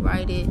 Did you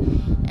write it?"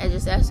 And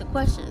just asking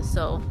questions.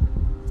 So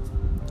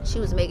she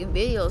was making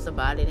videos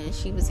about it, and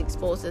she was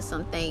exposed to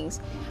some things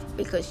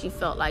because she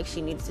felt like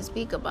she needed to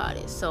speak about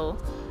it. So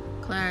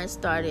Clarence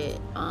started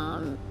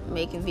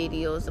making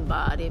videos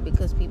about it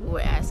because people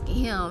were asking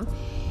him,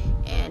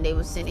 and they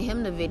were sending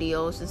him the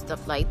videos and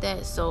stuff like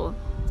that. So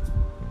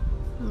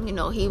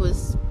he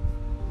was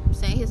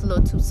saying his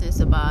little 2 cents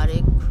about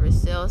it. Chris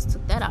Sales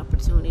took that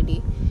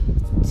opportunity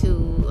to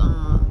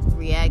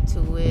react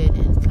to it,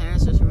 and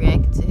Clarence was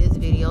reacting to his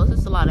videos.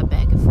 There's a lot of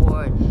back and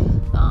forth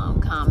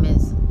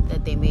comments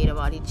that they made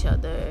about each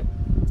other,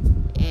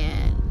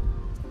 and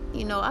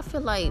I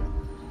feel like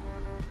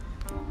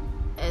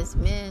as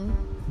men,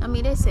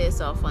 they say it's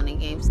all fun and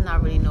games, it's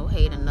not really no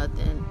hate or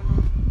nothing,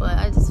 but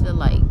I just feel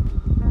like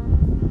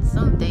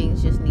some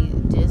things just need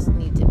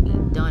to be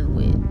done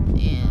with.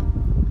 And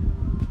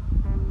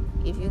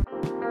if you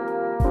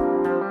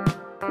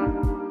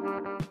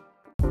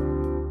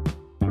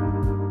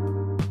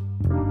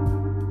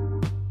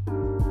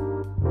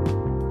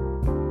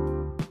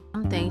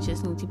some things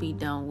just need to be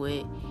done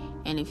with,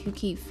 and if you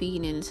keep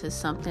feeding into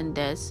something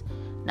that's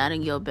not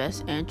in your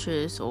best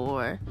interest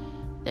or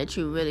that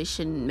you really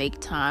shouldn't make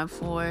time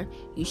for,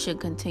 you should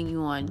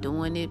continue on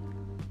doing it,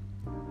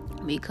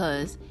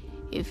 because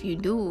if you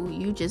do,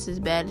 you just as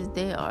bad as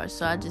they are.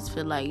 So I just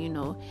feel like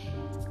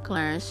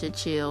Clarence should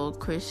chill,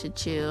 Chris should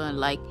chill, and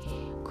like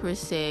Chris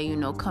said,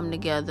 come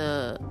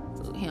together,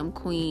 him,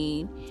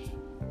 Queen,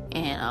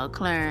 and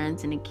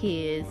Clarence and the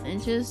kids,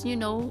 and just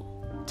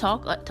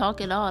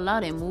talk it all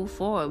out and move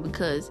forward,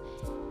 because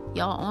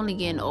y'all only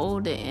getting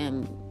older,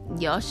 and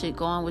y'all should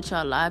go on with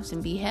your lives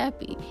and be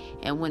happy.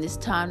 And when it's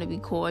time to be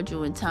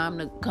cordial and time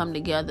to come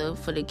together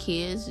for the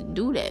kids,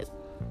 do that,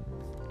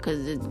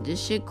 because this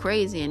shit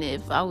crazy. And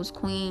if I was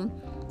Queen,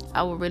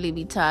 I would really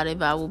be tired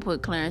if I would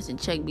put Clarence in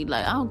check, be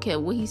like, I don't care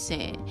what he's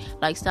saying,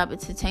 like stop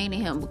entertaining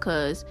him,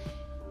 because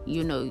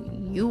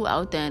you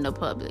out there in the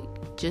public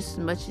just as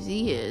much as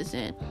he is,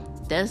 and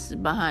that's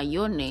behind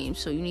your name,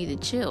 so you need to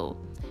chill.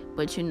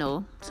 But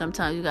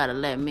sometimes you gotta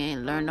let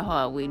men learn the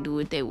hard way, do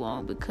what they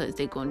want, because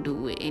they're gonna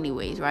do it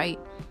anyways, right?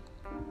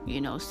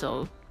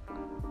 So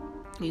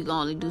you can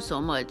only do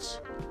so much.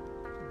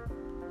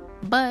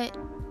 But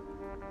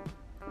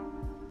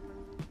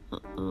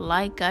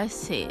like I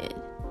said,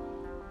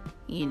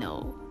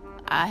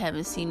 I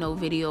haven't seen no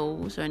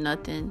videos or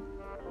nothing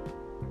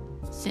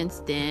since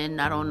then.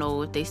 I don't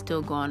know if they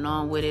still going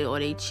on with it or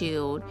they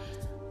chilled,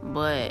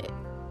 but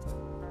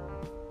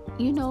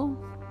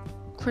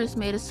Chris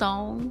made a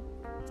song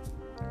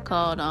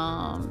called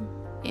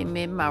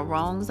Admit My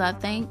Wrongs, I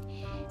think,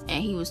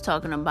 and he was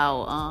talking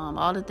about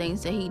all the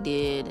things that he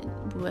did,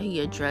 where he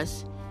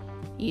addressed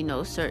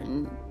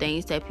certain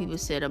things that people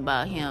said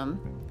about him,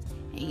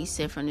 and he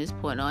said from this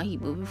point on he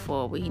moving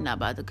forward, he not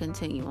about to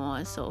continue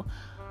on. So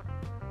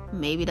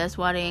maybe that's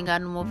why they ain't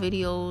got no more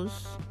videos.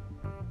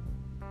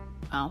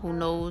 Who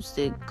knows?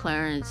 Did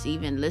Clarence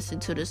even listen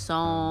to the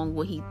song?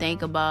 What he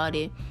think about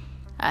it?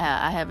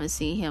 I haven't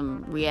seen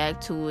him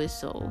react to it,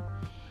 so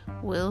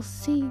we'll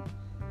see.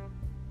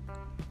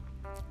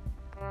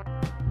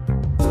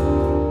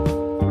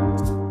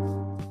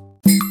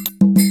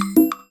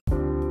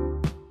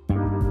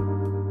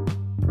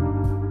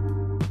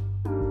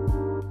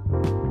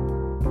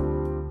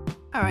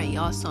 Alright,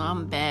 y'all, so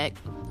I'm back.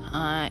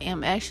 I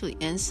am actually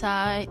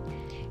inside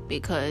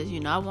because,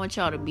 I want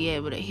y'all to be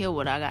able to hear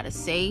what I gotta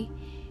say,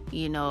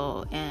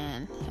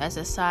 and as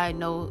a side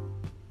note,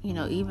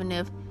 even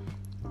if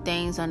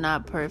things are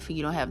not perfect,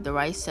 you don't have the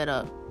right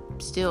setup,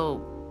 still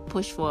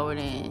push forward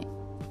and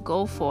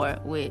go for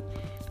it with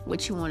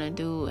what you want to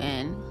do.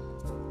 And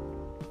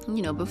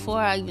before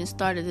I even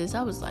started this,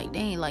 I was like,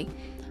 dang, like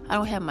I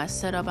don't have my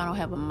setup, I don't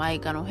have a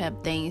mic, I don't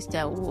have things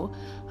that will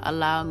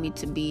allow me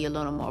to be a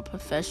little more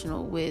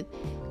professional with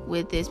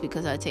this,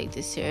 because I take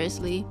this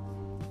seriously.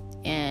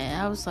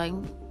 And I was like,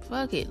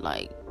 fuck it,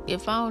 like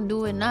if I don't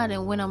do it now,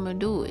 then when I'm gonna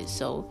do it?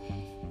 So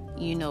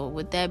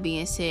with that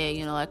being said,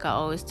 like I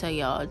always tell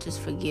y'all, just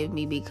forgive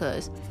me,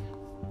 because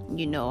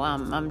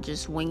I'm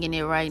just winging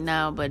it right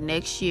now. But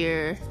next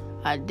year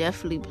I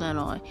definitely plan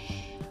on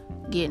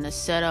getting a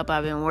setup.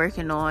 I've been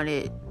working on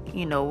it,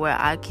 where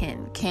I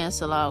can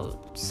cancel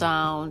out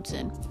sounds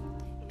and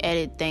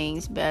edit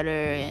things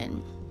better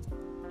and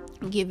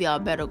give y'all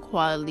better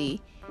quality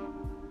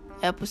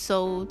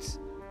episodes.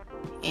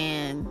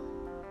 And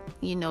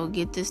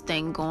get this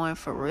thing going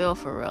for real.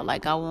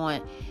 Like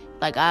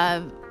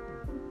I've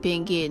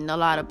been getting a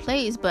lot of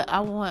plays, but I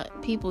want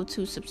people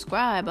to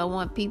subscribe. I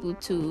want people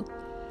to,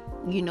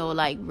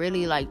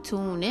 really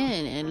tune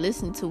in and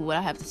listen to what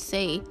I have to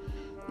say,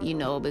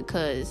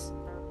 because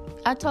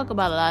I talk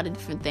about a lot of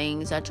different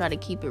things. I try to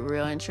keep it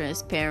real and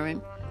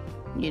transparent,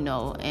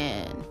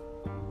 and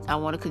I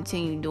want to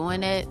continue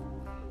doing that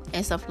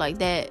and stuff like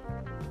that.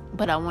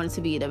 But I want it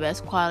to be the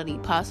best quality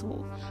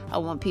possible. I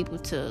want people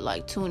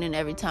to tune in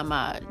every time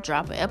I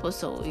drop an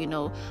episode.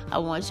 I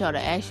want y'all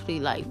to actually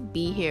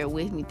be here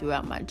with me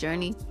throughout my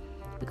journey,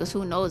 because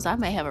who knows, I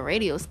may have a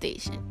radio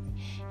station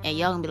and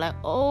y'all gonna be like,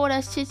 oh,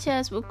 that's Chit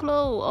Chats with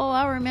Chloe. Oh,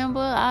 I remember.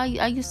 I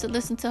used to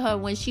listen to her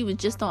when she was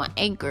just on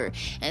Anchor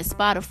and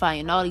Spotify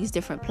and all these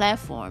different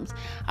platforms.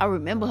 I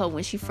remember her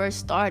when she first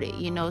started,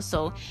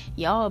 so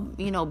y'all,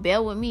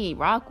 bear with me,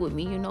 rock with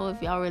me,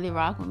 if y'all really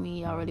rock with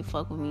me, y'all really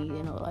fuck with me,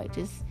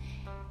 just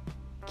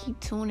keep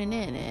tuning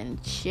in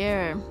and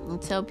share and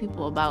tell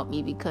people about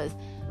me, because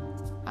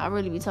I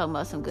really be talking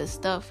about some good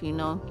stuff.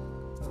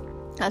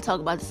 I talk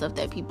about the stuff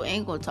that people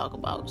ain't gonna talk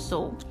about,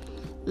 so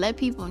let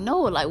people know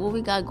what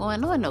we got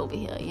going on over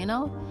here, and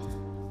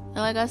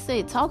like I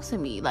said, talk to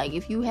me.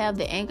 If you have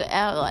the Anchor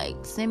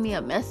app, send me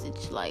a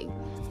message,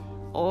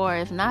 or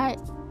if not,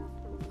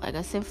 like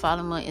I said,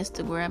 follow me on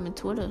Instagram and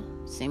Twitter,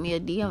 send me a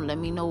DM, let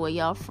me know where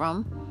y'all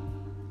from,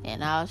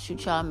 and I'll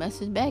shoot y'all a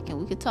message back and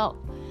we could talk.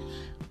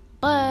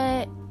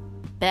 But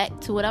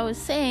back to what I was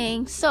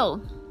saying. So,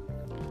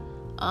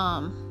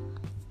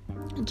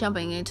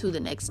 jumping into the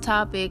next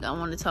topic, I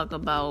want to talk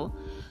about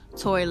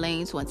Tory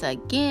Lanez once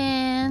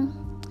again,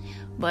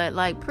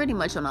 but pretty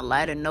much on a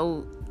lighter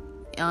note.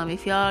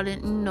 If y'all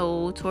didn't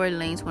know, Tory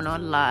Lanez went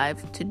on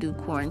live to do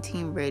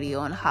quarantine radio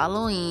on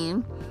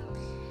Halloween.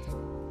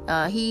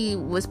 He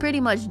was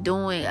pretty much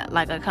doing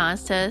a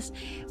contest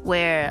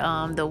where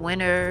the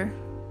winner,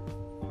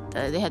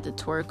 they had to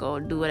twerk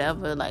or do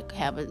whatever,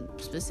 have a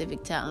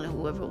specific talent.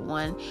 Whoever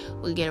won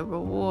would get a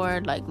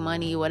reward,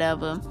 money,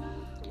 whatever.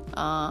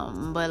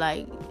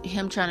 But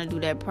him trying to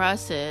do that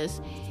process,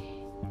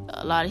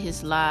 a lot of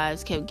his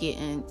lives kept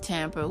getting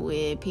tampered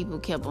with. People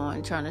kept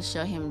on trying to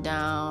shut him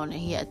down, and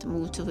he had to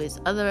move to his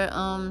other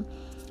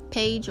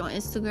page on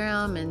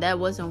Instagram, and that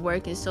wasn't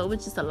working. So it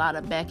was just a lot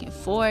of back and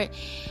forth.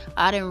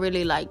 I didn't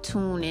really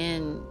tune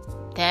in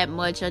that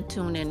much. I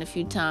tuned in a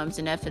few times,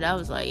 and after that I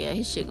was like, yeah,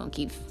 his shit gonna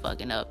keep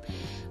fucking up.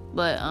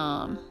 But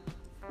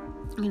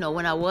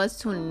when I was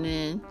tuning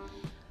in,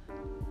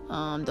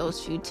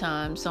 those few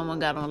times, someone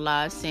got on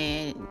live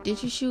saying,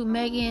 did you shoot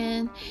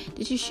Megan?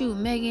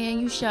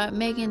 You shot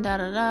Megan, da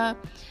da da.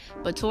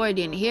 But Tory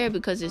didn't hear it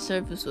because his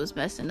service was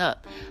messing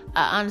up.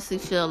 I honestly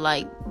feel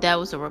like that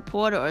was a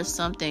reporter or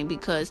something,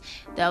 because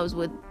that's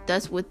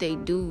what they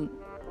do.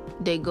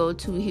 They go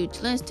to huge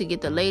lengths to get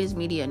the latest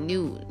media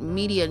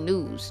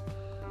news.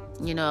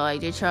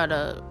 They try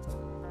to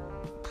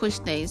push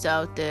things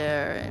out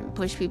there and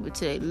push people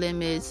to their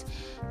limits,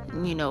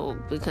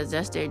 because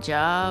that's their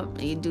job.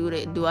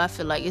 Do I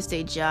feel like it's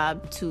their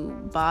job to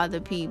bother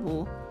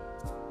people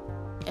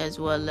as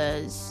well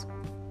as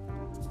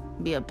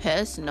be a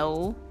pest?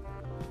 No,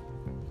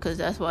 because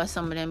that's why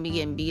some of them be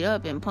getting beat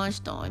up and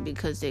punched on,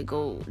 because they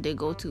go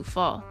too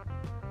far.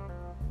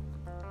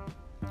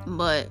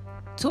 But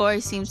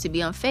Tory seems to be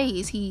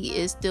unfazed. He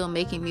is still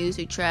making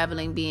music,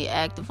 traveling, being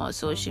active on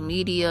social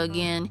media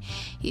again.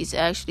 He's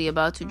actually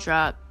about to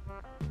drop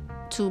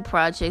 2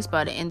 projects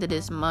by the end of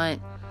this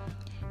month,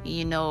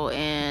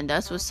 and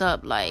that's what's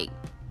up.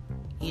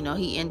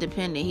 He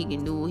independent. He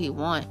can do what he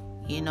want.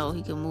 He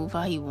can move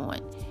how he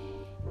want,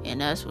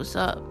 and that's what's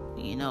up.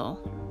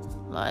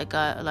 Like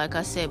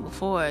I said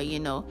before,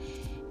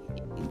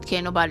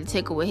 can't nobody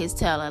take away his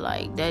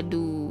talent. That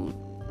dude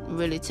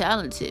really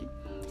talented.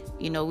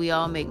 We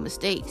all make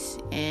mistakes,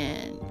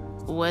 and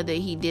whether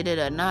he did it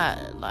or not,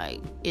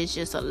 it's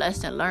just a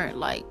lesson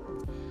learned,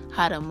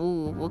 how to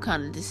move, what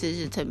kind of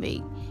decision to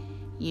make,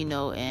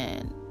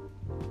 and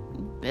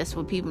that's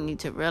what people need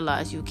to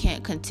realize. You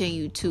can't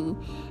continue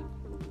to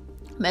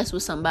mess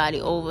with somebody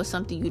over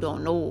something you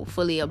don't know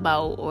fully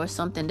about, or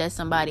something that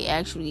somebody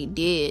actually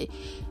did.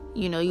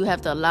 You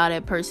have to allow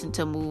that person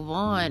to move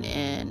on,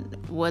 and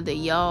whether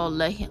y'all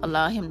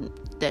allow him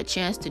that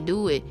chance to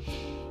do it,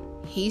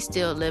 he's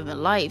still living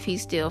life. He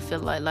still feel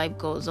like life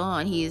goes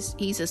on. He's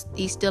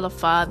still a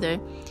father.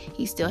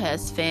 He still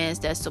has fans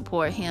that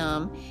support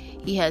him.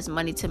 He has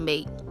money to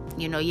make.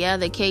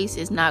 The case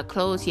is not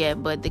closed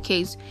yet, but the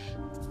case,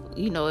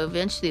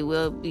 eventually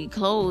will be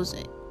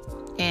closed,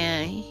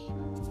 and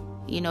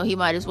he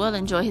might as well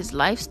enjoy his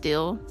life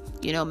still.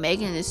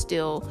 Megan is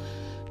still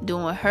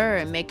doing her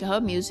and making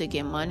her music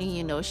and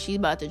money. She's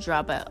about to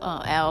drop an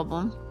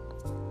album.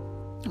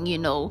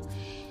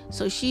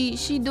 So she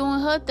doing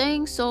her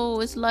thing.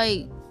 So it's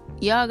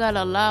y'all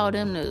gotta allow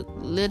them to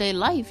live their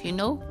life.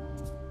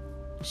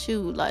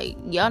 Shoot,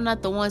 y'all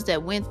not the ones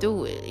that went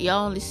through it.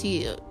 Y'all only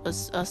see a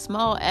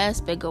small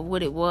aspect of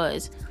what it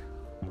was.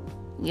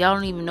 Y'all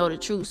don't even know the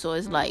truth. So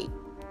it's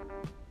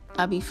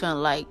I be feeling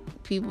like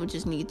people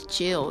just need to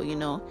chill.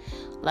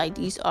 Like,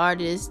 these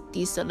artists,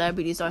 these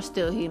celebrities are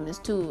still humans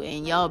too,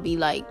 and y'all be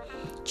like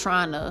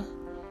trying to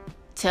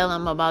tell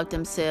them about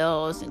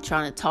themselves and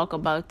trying to talk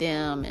about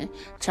them and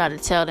try to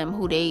tell them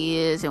who they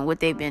is and what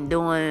they've been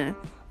doing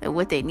and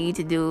what they need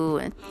to do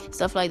and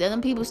stuff like that.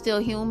 Them people still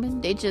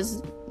human. They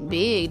just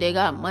big. They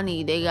got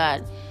money. They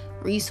got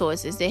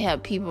resources. They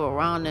have people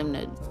around them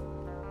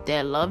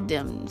that love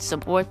them,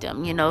 support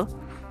them,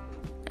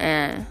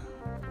 and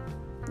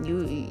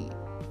you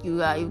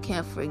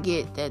can't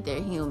forget that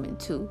they're human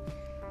too.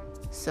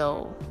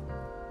 So,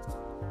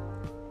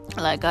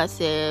 like I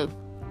said,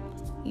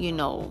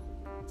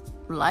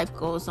 life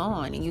goes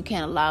on, and you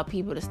can't allow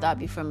people to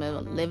stop you from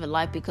living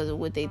life because of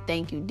what they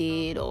think you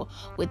did or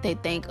what they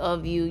think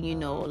of you.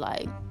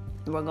 Like,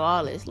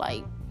 regardless,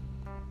 like,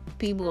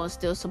 people gonna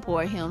still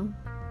support him,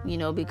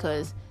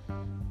 because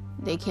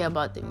they care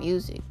about the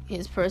music.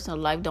 His personal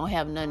life don't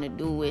have nothing to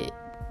do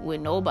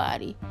with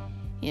nobody,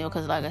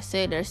 because like I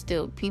said, there's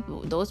still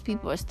people. Those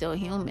people are still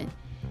human.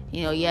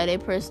 Their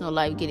personal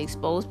life get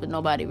exposed, but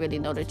nobody really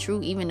know the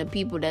truth. Even the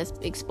people that's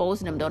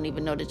exposing them don't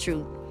even know the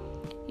truth,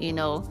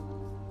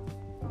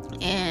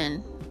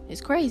 and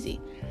it's crazy.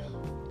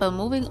 But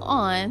moving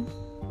on,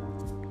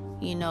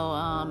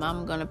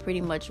 I'm gonna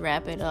pretty much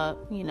wrap it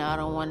up. I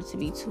don't want it to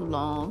be too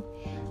long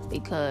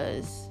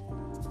because,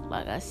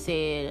 like I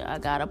said, I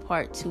got a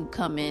part 2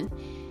 coming.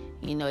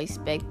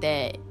 Expect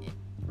that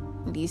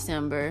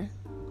December.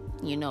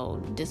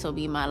 This will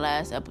be my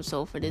last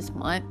episode for this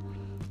month.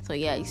 So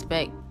yeah,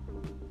 expect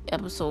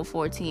episode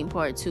 14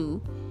 part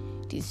 2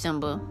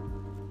 December.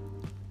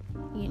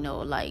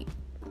 Like,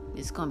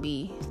 it's gonna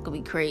be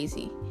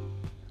crazy.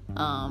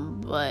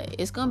 But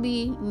it's gonna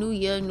be new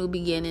year, new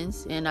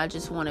beginnings, and I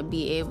just want to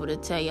be able to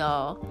tell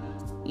y'all,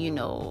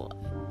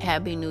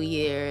 happy New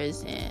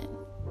Year's, and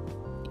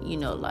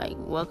like,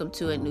 welcome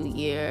to a new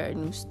year, a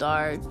new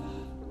start,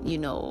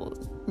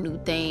 new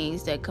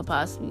things that could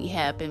possibly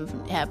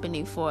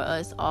happening for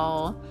us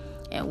all,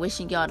 and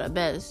wishing y'all the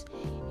best,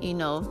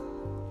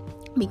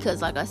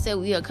 because like I said,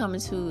 we are coming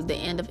to the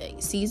end of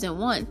season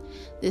 1.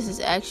 This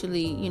is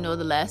actually,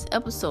 the last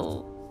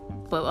episode,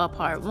 but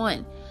part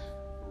 1,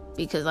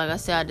 because like I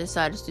said, I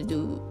decided to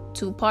do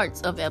 2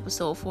 parts of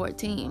episode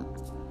 14,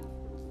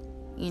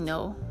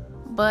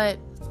 but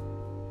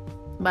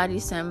by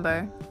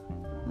December,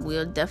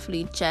 we'll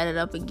definitely chat it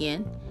up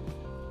again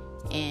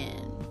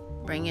and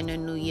bring in a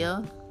new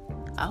year.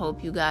 I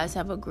hope you guys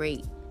have a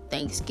great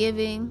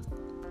Thanksgiving.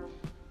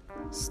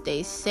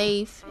 Stay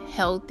safe,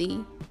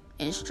 healthy,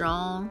 and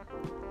strong,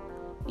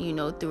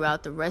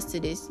 throughout the rest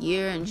of this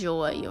year.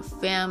 Enjoy your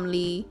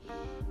family.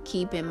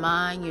 Keep in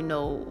mind,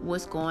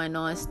 what's going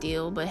on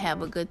still, but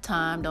have a good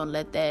time. Don't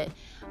let that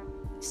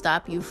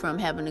stop you from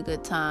having a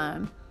good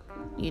time,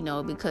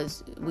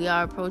 because we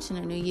are approaching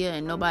a new year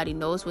and nobody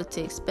knows what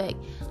to expect.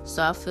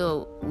 So I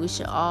feel we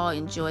should all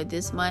enjoy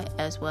this month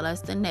as well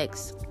as the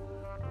next.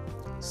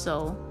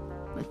 So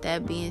with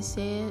that being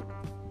said,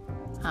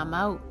 I'm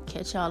out.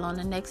 Catch y'all on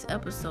the next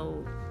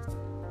episode.